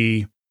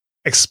be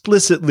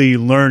explicitly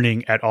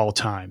learning at all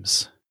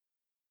times,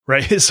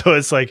 right? So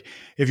it's like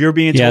if you're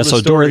being told a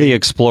story, Dora the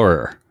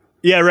Explorer.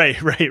 Yeah,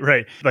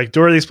 right. Like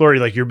Dora the Explorer,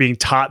 like you're being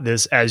taught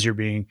this as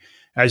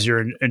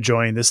you're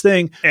enjoying this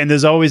thing. And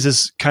there's always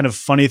this kind of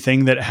funny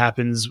thing that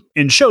happens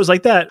in shows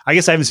like that. I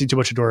guess I haven't seen too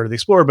much of Dora the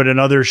Explorer, but in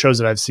other shows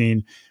that I've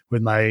seen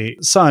with my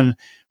son,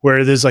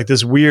 where there's like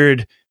this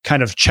weird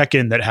kind of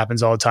check-in that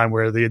happens all the time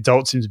where the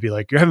adult seems to be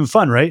like, you're having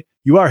fun, right?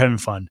 You are having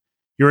fun.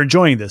 You're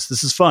enjoying this.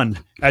 This is fun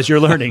as you're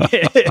learning.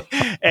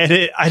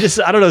 And I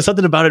don't know,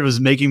 something about it was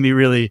making me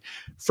really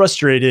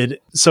frustrated.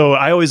 So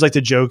I always like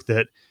to joke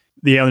that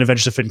The Alien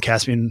Adventures of Finn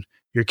Caspian,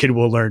 your kid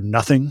will learn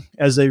nothing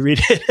as they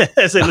read it,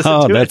 as they listen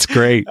to it. Oh, that's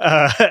great.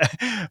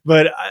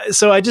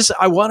 So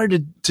I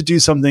wanted to do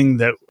something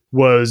that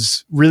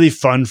was really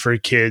fun for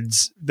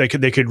kids that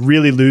they could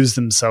really lose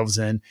themselves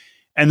in.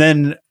 And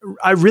then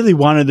I really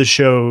wanted the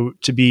show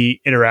to be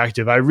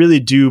interactive. I really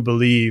do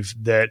believe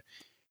that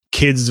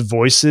kids'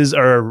 voices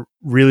are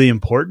really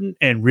important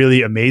and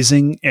really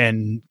amazing,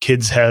 and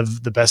kids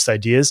have the best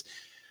ideas.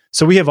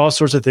 So we have all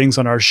sorts of things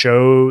on our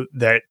show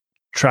that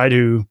try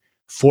to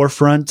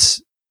forefront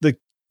the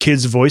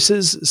kids'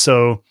 voices.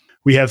 So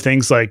we have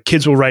things like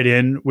kids will write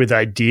in with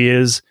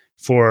ideas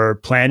for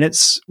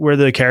planets where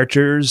the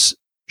characters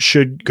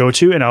should go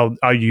to, and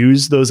I'll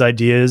use those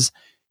ideas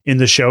in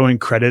the show and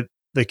credit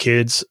the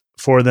kids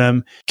for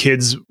them.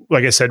 Kids,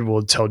 like I said,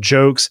 will tell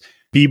jokes.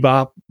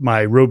 Bebop,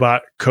 my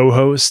robot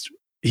co-host,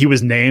 he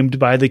was named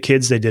by the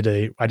kids. I did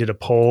a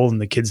poll and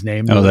the kids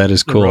named that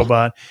is cool.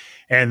 Robot.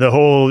 And the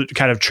whole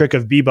kind of trick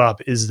of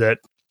Bebop is that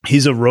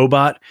he's a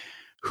robot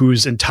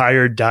whose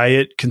entire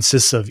diet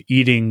consists of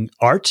eating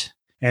art.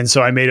 And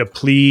so I made a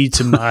plea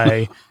to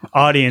my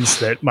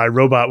audience that my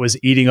robot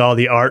was eating all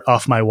the art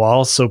off my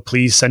wall. So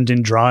please send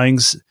in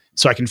drawings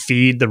so I can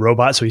feed the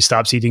robot so he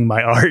stops eating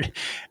my art.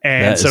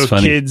 And so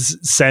kids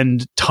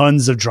send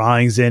tons of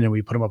drawings in and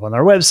we put them up on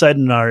our website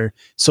and our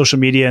social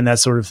media and that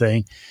sort of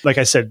thing. Like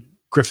I said,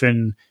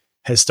 Griffin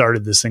has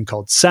started this thing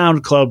called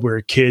Sound Club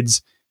where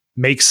kids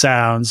make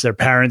sounds, their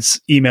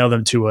parents email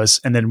them to us,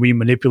 and then we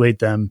manipulate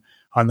them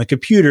on the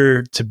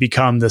computer to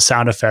become the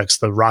sound effects,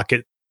 the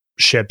rocket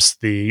ships,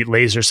 the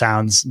laser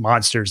sounds,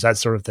 monsters, that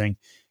sort of thing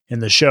in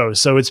the show.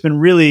 So it's been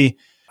really,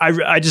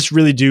 I just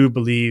really do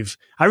believe,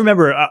 I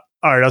remember, all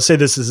right, I'll say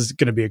this is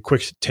going to be a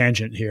quick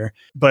tangent here,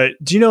 but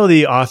do you know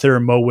the author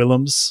Mo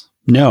Willems?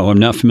 No, I'm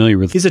not familiar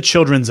with. He's a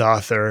children's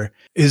author.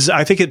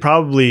 I think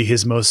probably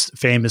his most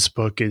famous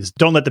book is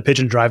Don't Let the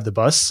Pigeon Drive the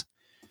Bus.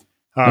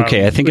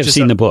 Okay, I think I've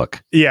seen the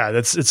book. Yeah,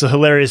 it's a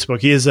hilarious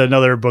book. He has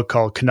another book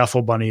called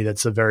Knuffle Bunny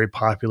that's a very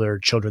popular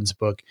children's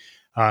book.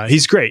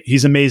 He's great.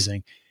 He's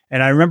amazing.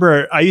 And I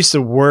remember I used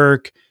to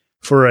work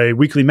for a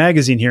weekly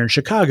magazine here in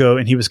Chicago,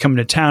 and he was coming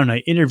to town, and I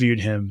interviewed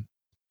him.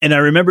 And I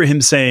remember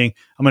him saying,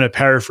 I'm going to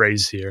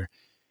paraphrase here.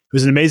 It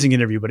was an amazing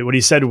interview, but what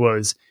he said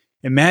was,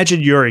 imagine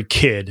you're a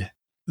kid.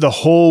 The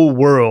whole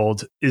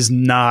world is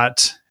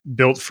not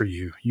built for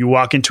you. You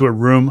walk into a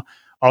room,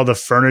 all the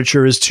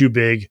furniture is too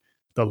big.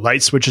 The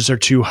light switches are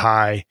too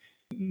high.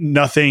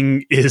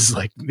 Nothing is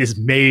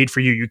made for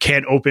you. You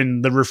can't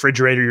open the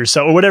refrigerator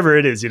yourself or whatever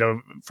it is,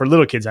 for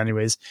little kids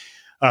anyways.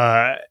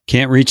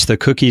 Can't reach the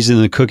cookies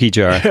in the cookie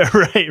jar.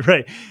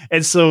 Right.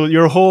 And so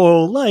your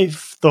whole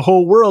life, the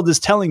whole world is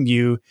telling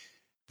you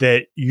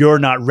that you're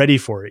not ready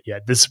for it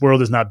yet. This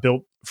world is not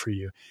built for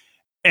you.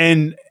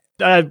 And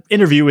an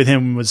interview with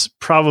him was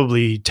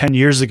probably 10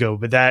 years ago,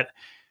 but that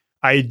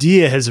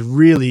idea has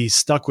really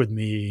stuck with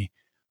me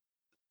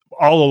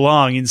all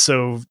along. And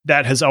so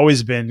that has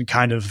always been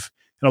kind of,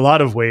 in a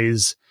lot of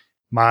ways,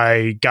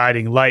 my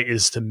guiding light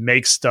is to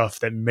make stuff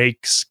that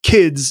makes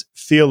kids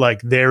feel like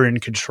they're in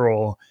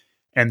control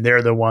and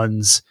they're the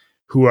ones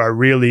who are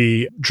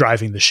really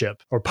driving the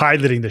ship or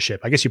piloting the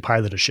ship. I guess you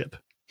pilot a ship.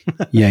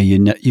 Yeah,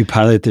 you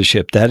pilot the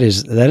ship. That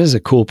is a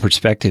cool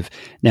perspective.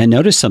 Now,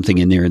 notice something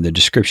in there in the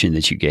description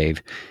that you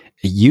gave.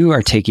 You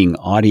are taking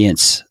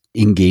audience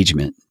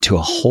engagement to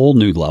a whole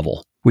new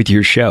level with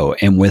your show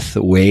and with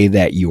the way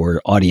that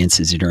your audience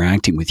is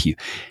interacting with you.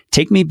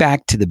 Take me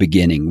back to the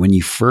beginning when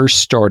you first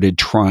started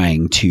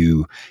trying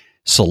to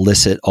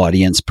solicit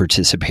audience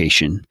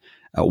participation.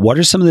 What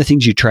are some of the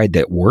things you tried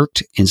that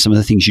worked and some of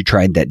the things you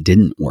tried that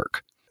didn't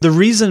work? The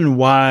reason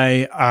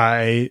why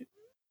I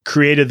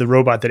created the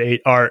robot that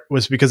ate art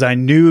was because I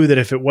knew that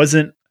if it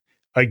wasn't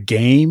a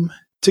game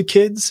to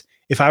kids,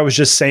 if I was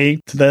just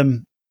saying to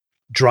them,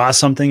 draw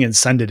something and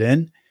send it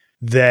in,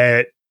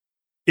 that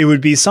it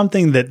would be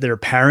something that their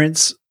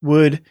parents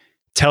would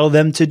tell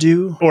them to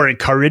do or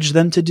encourage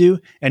them to do,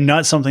 and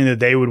not something that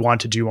they would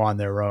want to do on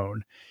their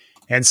own.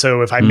 And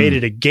so if I made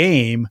it a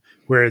game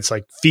where it's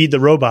like feed the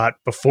robot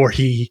before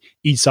he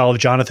eats all of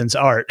Jonathan's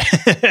art,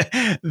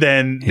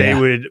 then they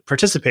would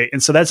participate.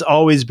 And so that's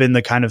always been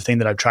the kind of thing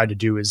that I've tried to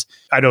do. Is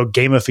I know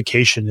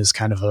gamification is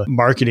kind of a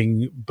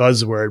marketing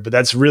buzzword, but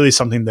that's really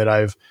something that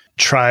I've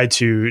tried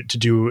to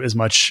do as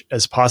much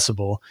as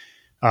possible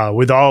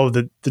with all of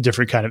the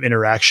different kind of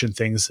interaction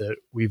things that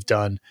we've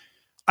done.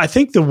 I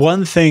think the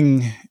one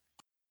thing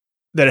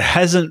that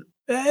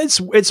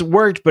it's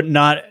worked, but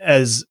not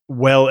as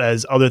well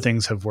as other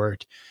things have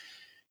worked,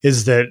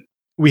 is that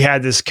we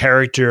had this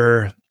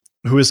character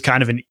who was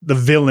kind of the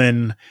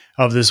villain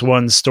of this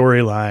one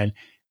storyline.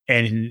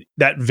 And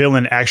that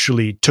villain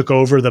actually took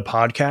over the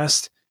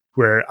podcast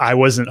where I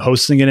wasn't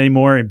hosting it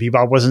anymore and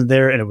Bebop wasn't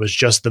there. And it was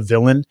just the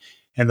villain.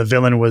 And the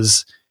villain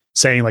was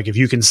saying, like, if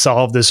you can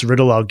solve this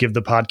riddle, I'll give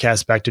the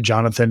podcast back to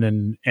Jonathan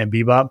and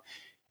Bebop.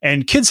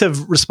 And kids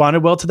have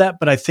responded well to that.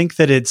 But I think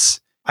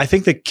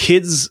that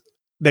kids,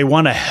 they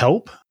want to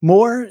help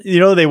more.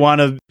 They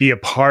want to be a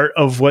part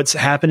of what's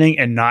happening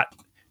and not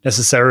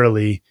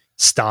necessarily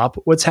stop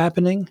what's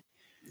happening.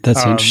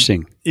 That's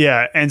interesting.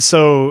 Yeah. And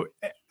so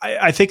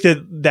I think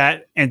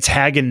that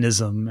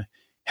antagonism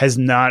has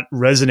not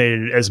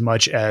resonated as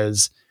much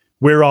as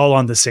we're all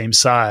on the same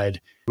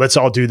side. Let's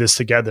all do this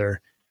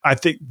together. I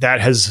think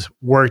that has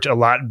worked a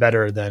lot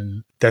better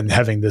than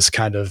having this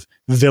kind of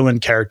villain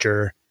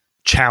character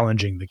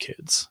challenging the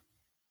kids.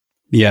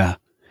 Yeah,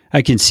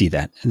 I can see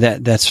that.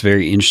 That's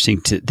very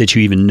interesting that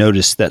you even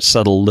noticed that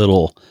subtle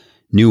little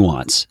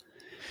nuance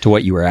to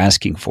what you were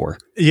asking for.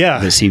 Yeah.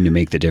 That seemed to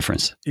make the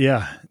difference.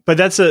 Yeah. But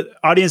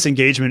audience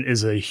engagement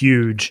is a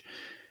huge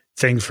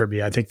thing for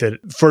me. I think that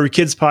for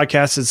kids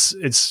podcasts,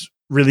 it's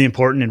really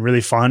important and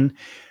really fun.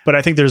 But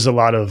I think there's a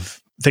lot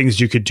of things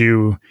you could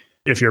do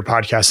if you're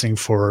podcasting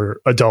for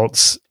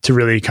adults to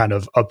really kind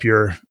of up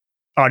your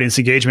audience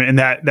engagement. And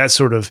that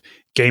sort of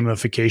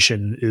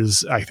gamification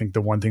is, I think,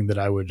 the one thing that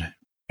I would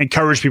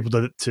encourage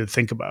people to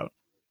think about.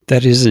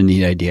 That is a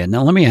neat idea.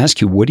 Now, let me ask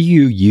you, what are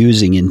you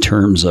using in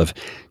terms of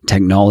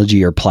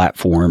technology or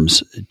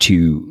platforms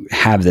to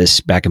have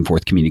this back and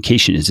forth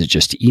communication? Is it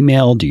just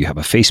email? Do you have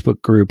a Facebook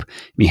group? I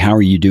mean, how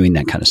are you doing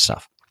that kind of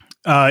stuff?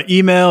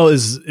 Email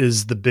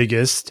is the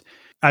biggest.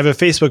 I have a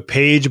Facebook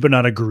page, but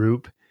not a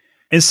group.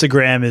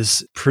 Instagram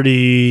is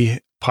pretty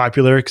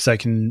popular because I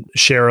can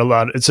share a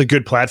lot. It's a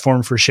good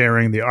platform for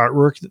sharing the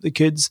artwork that the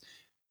kids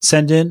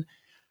send in.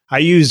 I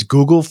use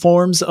Google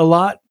Forms a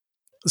lot.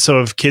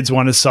 So if kids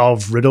want to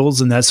solve riddles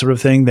and that sort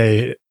of thing,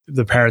 the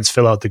parents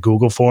fill out the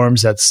Google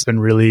Forms. That's been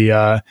really,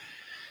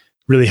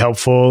 really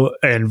helpful.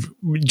 And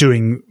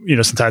doing,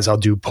 sometimes I'll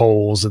do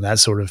polls and that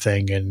sort of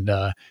thing.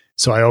 And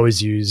so I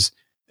always use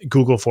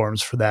Google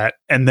Forms for that.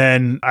 And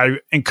then I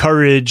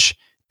encourage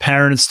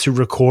parents to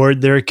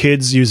record their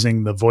kids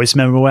using the voice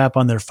memo app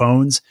on their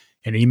phones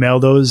and email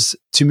those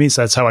to me.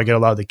 So that's how I get a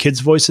lot of the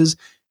kids' voices.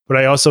 But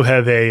I also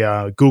have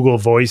a Google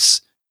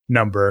Voice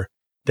number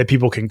that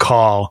people can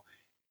call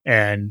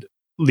and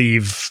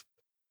leave,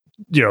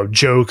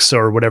 jokes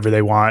or whatever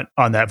they want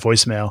on that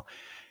voicemail.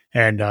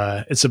 And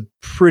it's a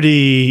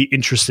pretty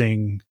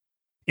interesting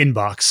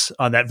inbox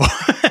on that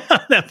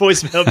that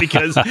voicemail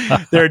because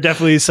there are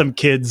definitely some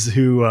kids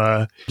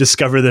who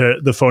discover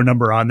the phone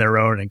number on their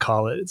own and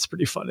call it. It's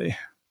pretty funny.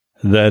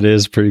 That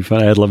is pretty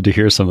funny. I'd love to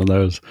hear some of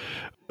those.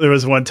 There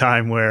was one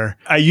time where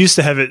I used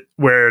to have it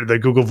where the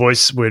Google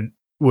Voice would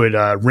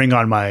ring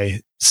on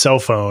my cell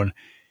phone.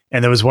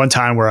 And there was one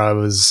time where I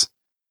was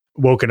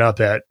woken up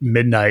at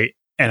midnight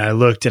and I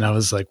looked and I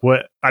was like,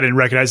 what? I didn't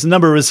recognize the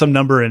number. It was some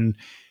number in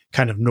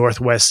kind of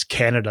Northwest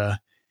Canada.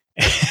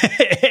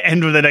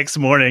 And the next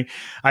morning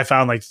I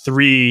found like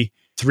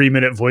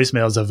 3-minute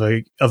voicemails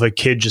of a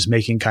kid just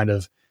making kind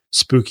of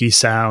spooky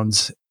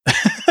sounds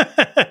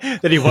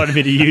that he wanted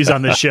me to use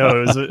on the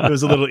show. It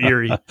was a little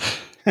eerie.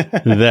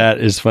 That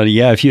is funny.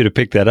 Yeah. If you'd have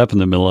picked that up in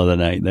the middle of the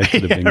night, that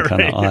could have been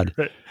kind of odd.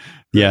 Right.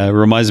 Yeah, it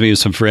reminds me of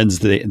some friends.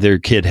 Their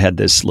kid had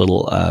this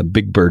little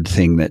Big Bird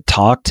thing that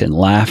talked and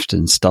laughed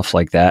and stuff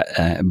like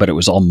that, but it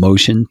was all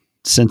motion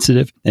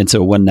sensitive. And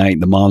so one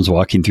night the mom's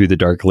walking through the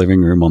dark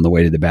living room on the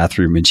way to the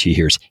bathroom and she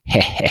hears,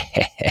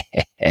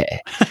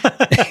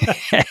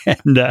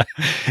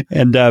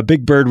 and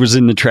Big Bird was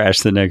in the trash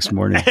the next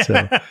morning.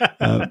 So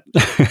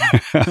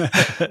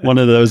one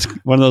of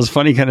those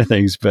funny kind of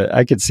things, but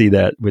I could see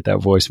that with that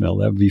voicemail.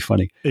 That would be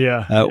funny.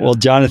 Yeah. Well,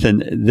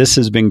 Jonathan, this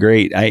has been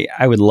great.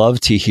 I would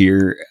love to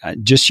hear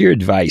just your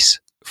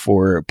advice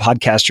for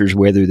podcasters,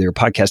 whether they're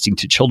podcasting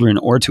to children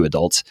or to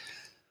adults,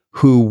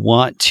 who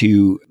want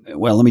to,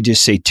 well, let me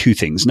just say two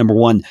things. Number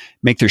one,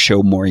 make their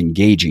show more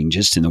engaging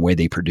just in the way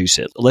they produce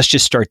it. Let's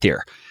just start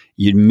there.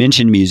 You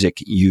mentioned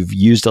music. You've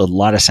used a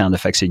lot of sound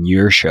effects in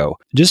your show.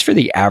 Just for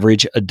the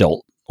average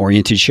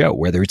adult-oriented show,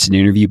 whether it's an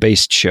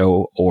interview-based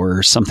show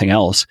or something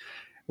else,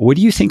 what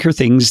do you think are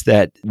things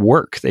that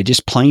work? They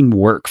just plain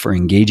work for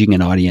engaging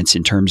an audience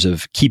in terms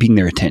of keeping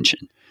their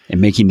attention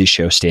and making the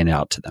show stand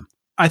out to them?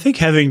 I think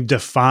having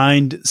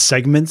defined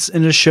segments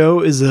in a show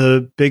is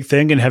a big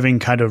thing, and having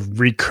kind of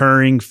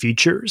recurring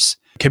features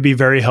can be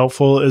very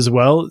helpful as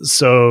well.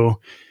 So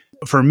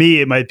for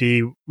me, it might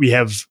be we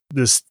have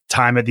this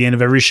time at the end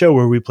of every show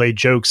where we play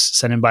jokes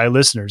sent in by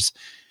listeners.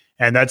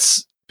 And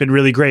that's been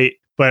really great.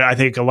 But I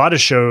think a lot of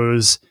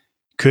shows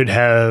could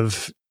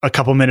have a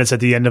couple minutes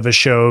at the end of a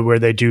show where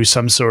they do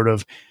some sort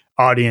of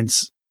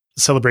audience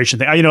celebration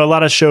thing. A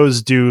lot of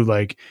shows do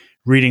like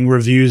reading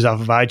reviews off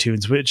of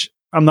iTunes, which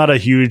I'm not a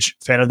huge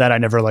fan of that. I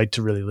never like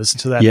to really listen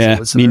to that. Yeah,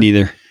 me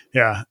neither.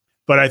 Yeah.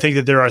 But I think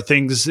that there are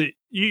things that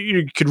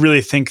you could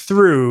really think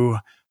through.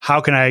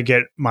 How can I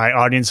get my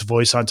audience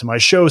voice onto my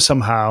show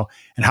somehow?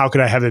 And how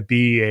could I have it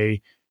be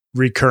a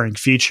recurring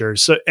feature?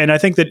 So, and I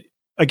think that,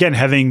 again,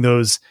 having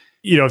those,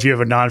 if you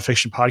have a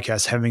nonfiction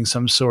podcast, having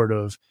some sort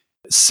of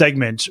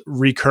segment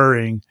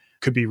recurring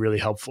could be really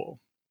helpful.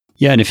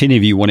 Yeah, and if any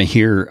of you want to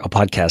hear a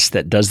podcast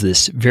that does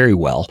this very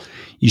well,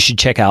 you should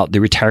check out The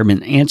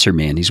Retirement Answer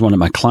Man. He's one of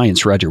my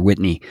clients, Roger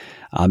Whitney,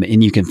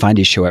 and you can find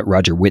his show at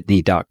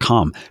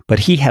rogerwhitney.com. But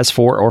he has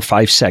 4 or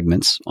 5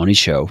 segments on his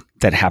show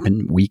that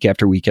happen week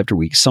after week after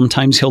week.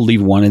 Sometimes he'll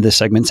leave one of the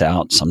segments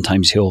out.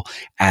 Sometimes he'll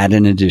add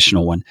an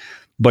additional one.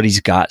 But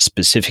he's got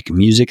specific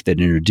music that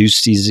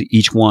introduces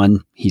each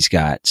one. He's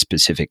got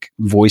specific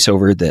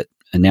voiceover that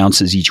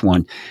announces each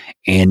one,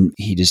 and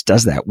he just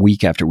does that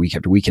week after week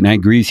after week. And I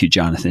agree with you,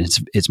 Jonathan.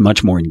 It's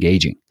much more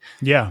engaging.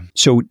 Yeah.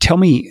 So tell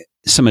me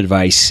some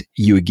advice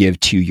you would give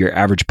to your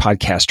average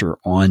podcaster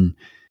on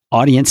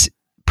audience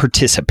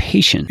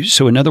participation.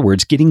 So in other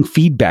words, getting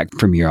feedback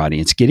from your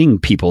audience, getting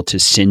people to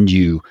send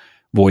you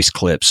voice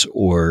clips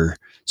or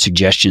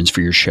suggestions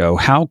for your show.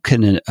 How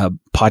can a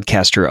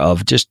podcaster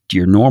of just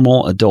your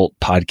normal adult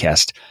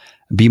podcast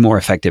be more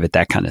effective at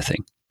that kind of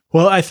thing?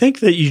 Well, I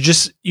think that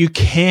you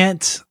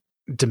can't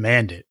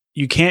demand it.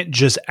 You can't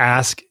just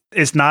ask.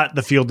 It's not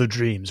the Field of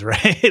Dreams,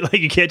 right? Like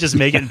you can't just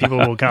make it and people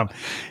will come.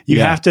 You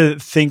have to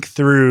think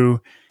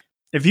through,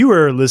 if you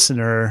were a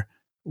listener,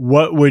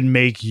 what would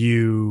make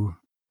you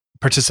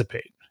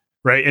participate,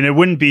 right? And it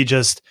wouldn't be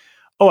just,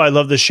 oh, I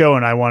love the show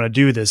and I want to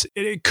do this.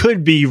 It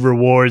could be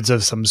rewards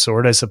of some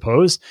sort, I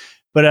suppose.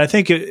 But I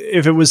think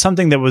if it was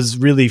something that was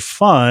really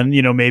fun,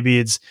 maybe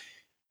it's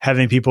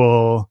having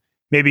people,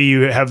 maybe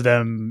you have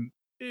them,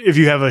 if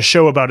you have a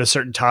show about a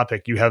certain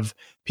topic, you have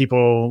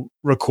people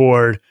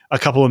record a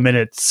couple of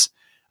minutes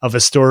of a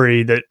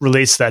story that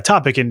relates to that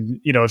topic. And,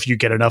 if you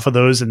get enough of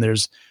those and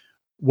there's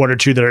 1 or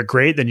 2 that are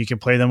great, then you can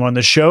play them on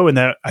the show. And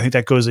that, I think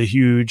that goes a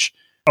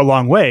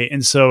long way.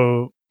 And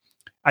so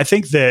I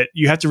think that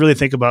you have to really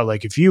think about,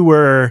 like, if you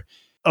were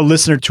a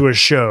listener to a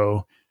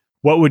show,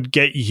 what would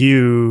get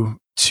you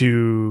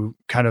to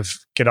kind of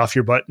get off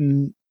your butt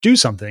and do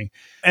something?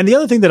 And the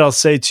other thing that I'll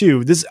say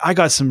too, I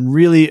got some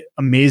really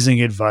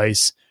amazing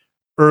advice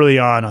early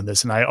on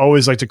this. And I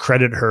always like to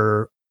credit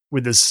her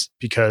with this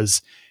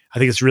because I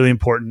think it's really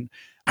important.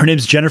 Her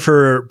name's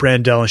Jennifer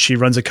Brandel, and she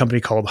runs a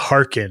company called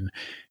Harken.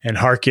 And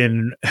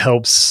Harken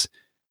helps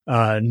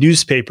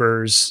news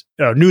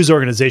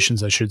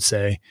organizations, I should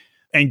say,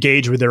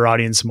 engage with their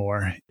audience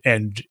more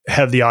and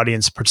have the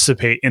audience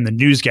participate in the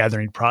news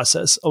gathering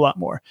process a lot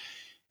more.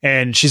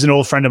 And she's an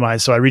old friend of mine.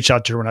 So I reached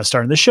out to her when I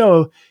started the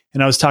show,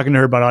 and I was talking to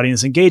her about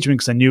audience engagement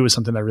because I knew it was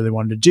something I really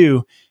wanted to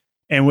do.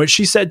 And what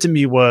she said to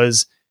me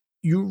was,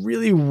 you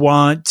really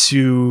want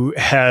to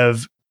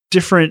have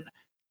different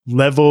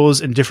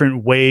levels and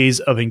different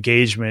ways of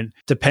engagement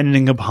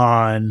depending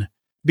upon,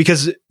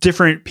 because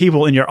different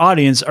people in your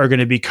audience are going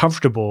to be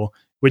comfortable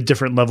with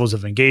different levels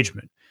of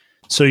engagement.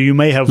 So you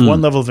may have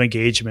one level of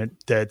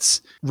engagement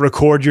that's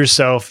record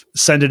yourself,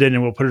 send it in,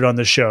 and we'll put it on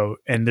the show.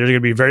 And there's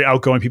going to be very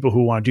outgoing people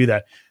who want to do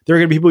that. There are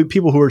going to be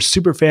people who are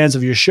super fans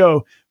of your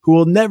show who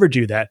will never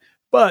do that.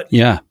 But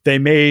they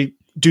may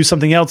do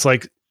something else,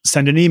 like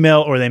send an email,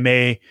 or they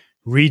may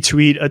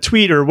retweet a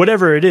tweet or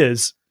whatever it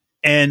is.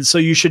 And so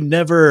you should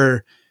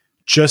never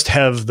just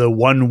have the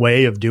one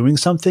way of doing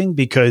something,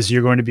 because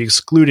you're going to be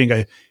excluding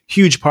a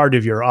huge part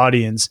of your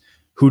audience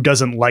who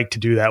doesn't like to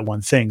do that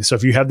one thing. So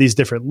if you have these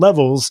different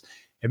levels,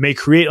 it may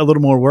create a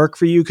little more work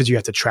for you because you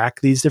have to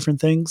track these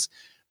different things,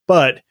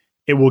 but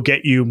it will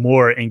get you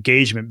more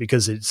engagement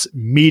because it's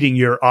meeting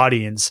your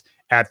audience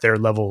at their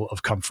level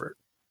of comfort.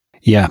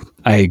 Yeah,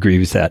 I agree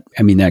with that.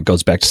 I mean, that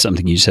goes back to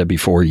something you said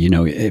before.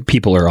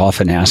 People are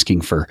often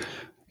asking for,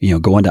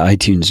 go onto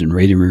iTunes and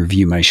rate and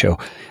review my show.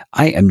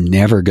 I am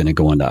never going to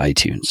go onto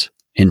iTunes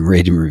and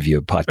rate and review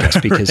a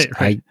podcast because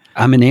right.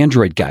 I'm an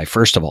Android guy,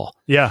 first of all.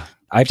 Yeah.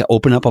 I have to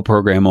open up a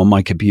program on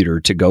my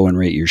computer to go and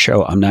rate your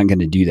show. I'm not going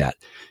to do that.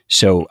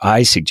 So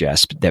I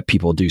suggest that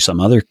people do some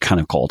other kind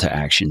of call to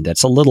action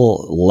that's a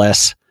little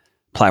less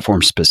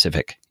platform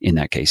specific in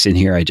that case. And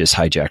here I just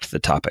hijacked the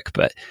topic,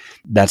 but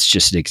that's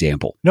just an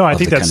example. No, I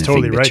think that's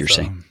totally right. You're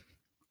saying.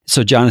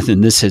 So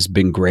Jonathan, this has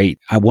been great.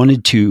 I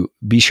wanted to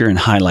be sure and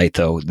highlight,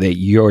 though, that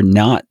you're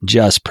not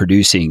just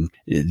producing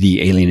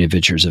the Alien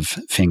Adventures of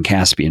Finn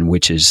Caspian,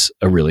 which is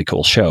a really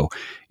cool show.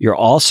 You're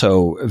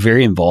also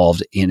very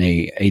involved in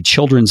a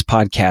children's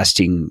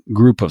podcasting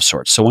group of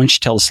sorts. So why don't you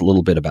tell us a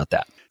little bit about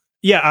that?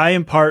 Yeah, I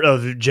am part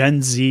of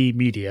Gen Z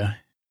Media,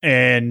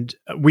 and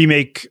we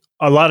make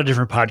a lot of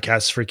different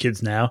podcasts for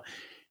kids now.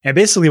 And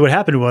basically what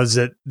happened was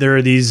that there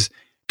are these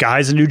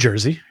guys in New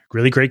Jersey,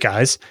 really great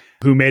guys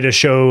who made a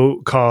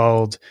show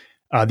called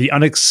The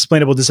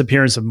Unexplainable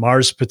Disappearance of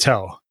Mars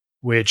Patel,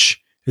 which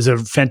is a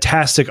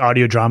fantastic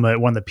audio drama.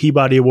 It won the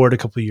Peabody Award a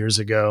couple of years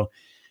ago.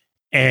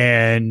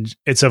 And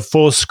it's a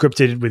full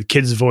scripted with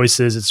kids'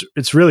 voices.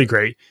 It's really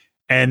great.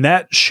 And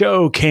that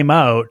show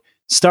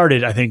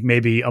started, I think,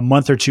 maybe a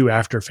month or two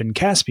after Finn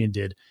Caspian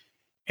did.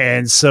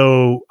 And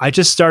so I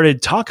just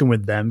started talking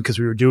with them because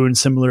we were doing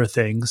similar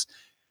things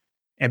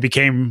and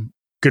became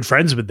good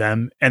friends with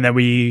them. And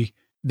then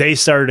they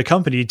started a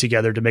company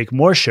together to make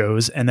more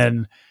shows. And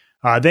then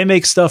they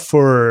make stuff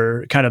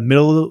for kind of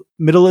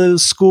middle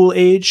school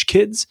age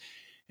kids.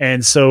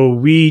 And so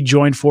we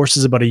joined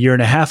forces about a year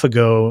and a half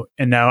ago.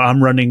 And now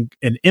I'm running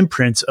an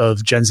imprint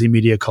of Gen Z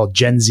Media called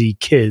Gen Z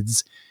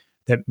Kids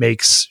that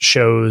makes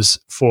shows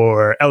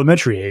for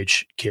elementary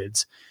age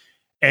kids.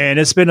 And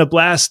it's been a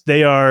blast.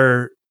 They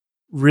are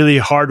really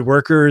hard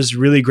workers,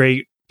 really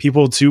great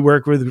people to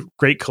work with,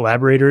 great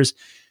collaborators.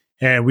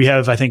 And we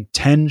have, I think,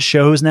 10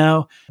 shows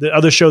now. The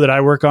other show that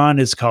I work on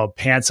is called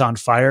Pants on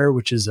Fire,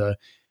 which is a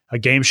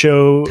game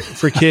show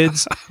for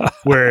kids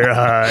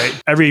where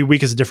every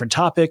week is a different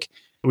topic.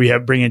 We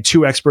bring in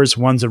 2 experts.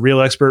 One's a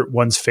real expert,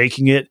 one's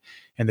faking it.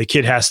 And the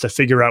kid has to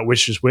figure out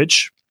which is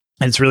which.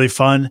 And it's really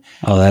fun.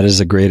 Oh, that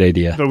is a great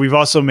idea. But we've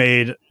also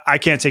I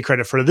can't take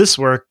credit for this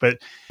work, but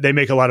they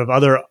make a lot of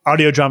other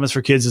audio dramas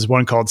for kids. There's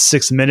one called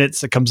 6 Minutes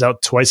that comes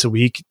out twice a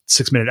week,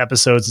 6-minute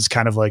episodes. It's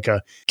kind of like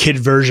a kid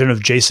version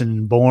of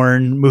Jason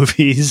Bourne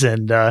movies.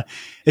 And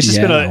it's just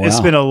it's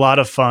been a lot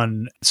of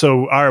fun.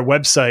 So our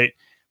website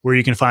where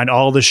you can find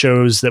all the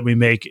shows that we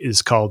make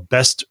is called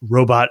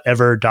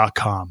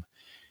bestrobotever.com.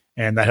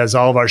 And that has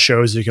all of our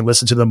shows. You can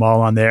listen to them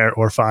all on there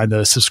or find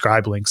the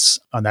subscribe links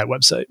on that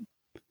website.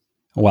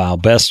 Wow,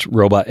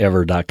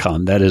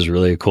 bestrobotever.com. That is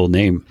really a cool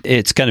name.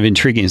 It's kind of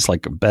intriguing. It's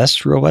like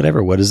Best Robot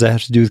Ever. What does that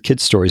have to do with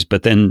kids' stories?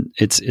 But then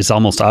it's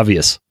almost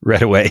obvious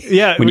right away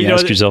when you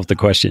ask yourself the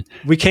question.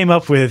 We came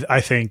up with,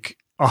 I think,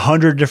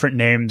 100 different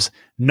names.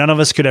 None of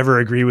us could ever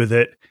agree with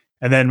it.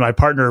 And then my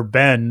partner,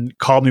 Ben,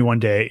 called me one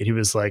day and he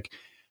was like,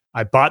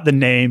 I bought the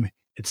name.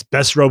 It's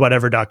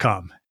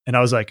bestrobotever.com. And I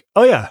was like,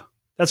 oh yeah,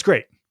 that's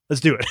great.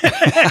 Let's do it.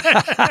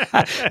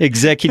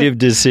 Executive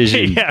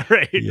decision. Yeah,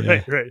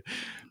 right.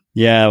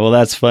 Yeah, well,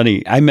 that's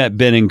funny. I met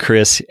Ben and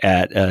Chris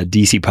at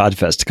DC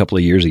Podfest a couple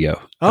of years ago.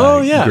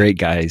 Oh, yeah. Great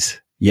guys.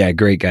 Yeah,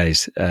 great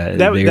guys.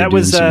 That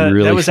was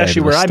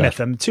actually where I met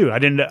them too. I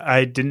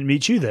didn't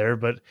meet you there,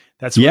 but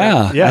that's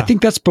I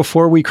think that's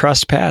before we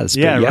crossed paths.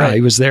 But right.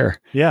 He was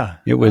there. Yeah,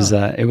 it was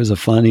a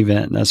fun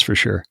event. That's for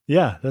sure.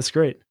 Yeah, that's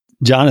great.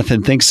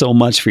 Jonathan, thanks so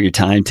much for your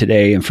time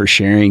today and for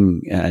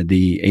sharing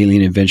the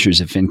alien adventures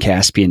of Finn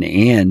Caspian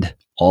and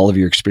all of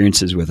your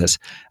experiences with us.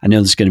 I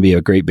know this is going to be a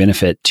great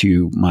benefit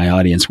to my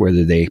audience,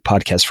 whether they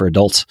podcast for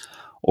adults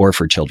or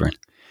for children.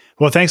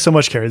 Well, thanks so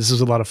much, Carrie. This was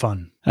a lot of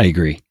fun. I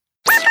agree.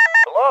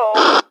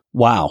 Hello?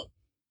 Wow.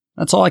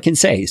 That's all I can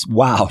say is,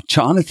 wow,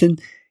 Jonathan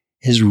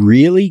has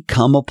really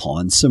come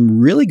upon some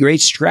really great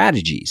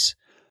strategies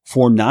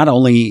for not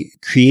only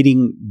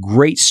creating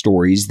great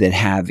stories that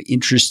have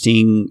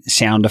interesting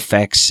sound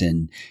effects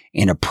and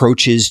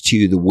approaches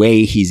to the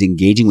way he's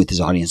engaging with his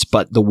audience,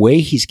 but the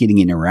way he's getting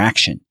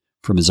interaction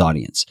from his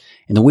audience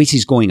and the ways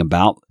he's going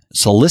about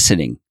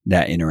soliciting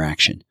that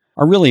interaction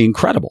are really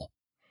incredible.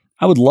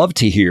 I would love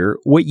to hear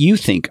what you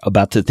think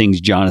about the things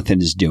Jonathan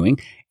is doing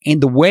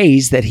and the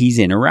ways that he's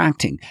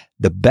interacting.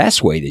 The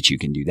best way that you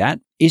can do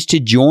that is to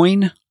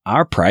join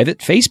our private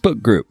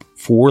Facebook group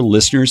for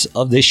listeners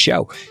of this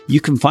show. You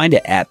can find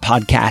it at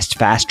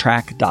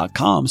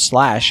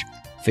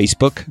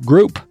podcastfasttrack.com/Facebook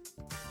group.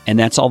 And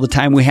that's all the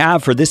time we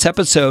have for this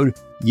episode.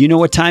 You know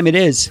what time it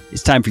is.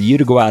 It's time for you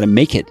to go out and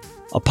make it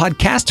a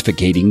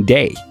podcastificating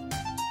day.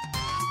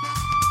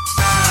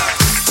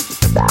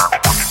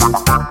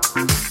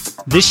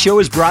 This show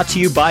is brought to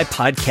you by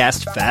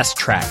Podcast Fast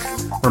Track,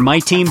 where my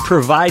team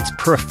provides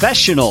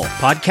professional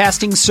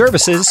podcasting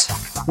services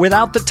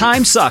without the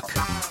time suck.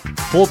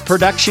 Full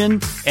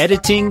production,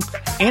 editing,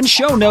 and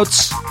show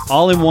notes,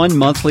 all in one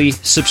monthly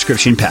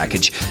subscription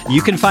package.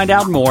 You can find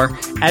out more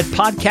at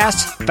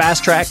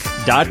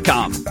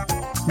podcastfasttrack.com.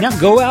 Now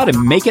go out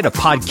and make it a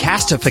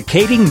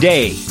podcastificating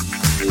day.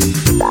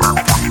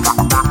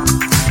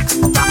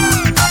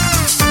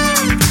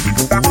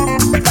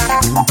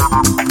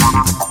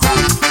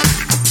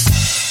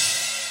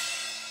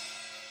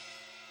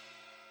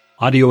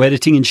 Audio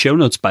editing and show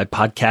notes by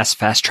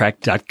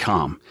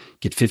podcastfasttrack.com.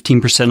 Get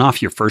 15%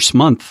 off your first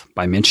month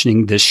by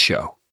mentioning this show.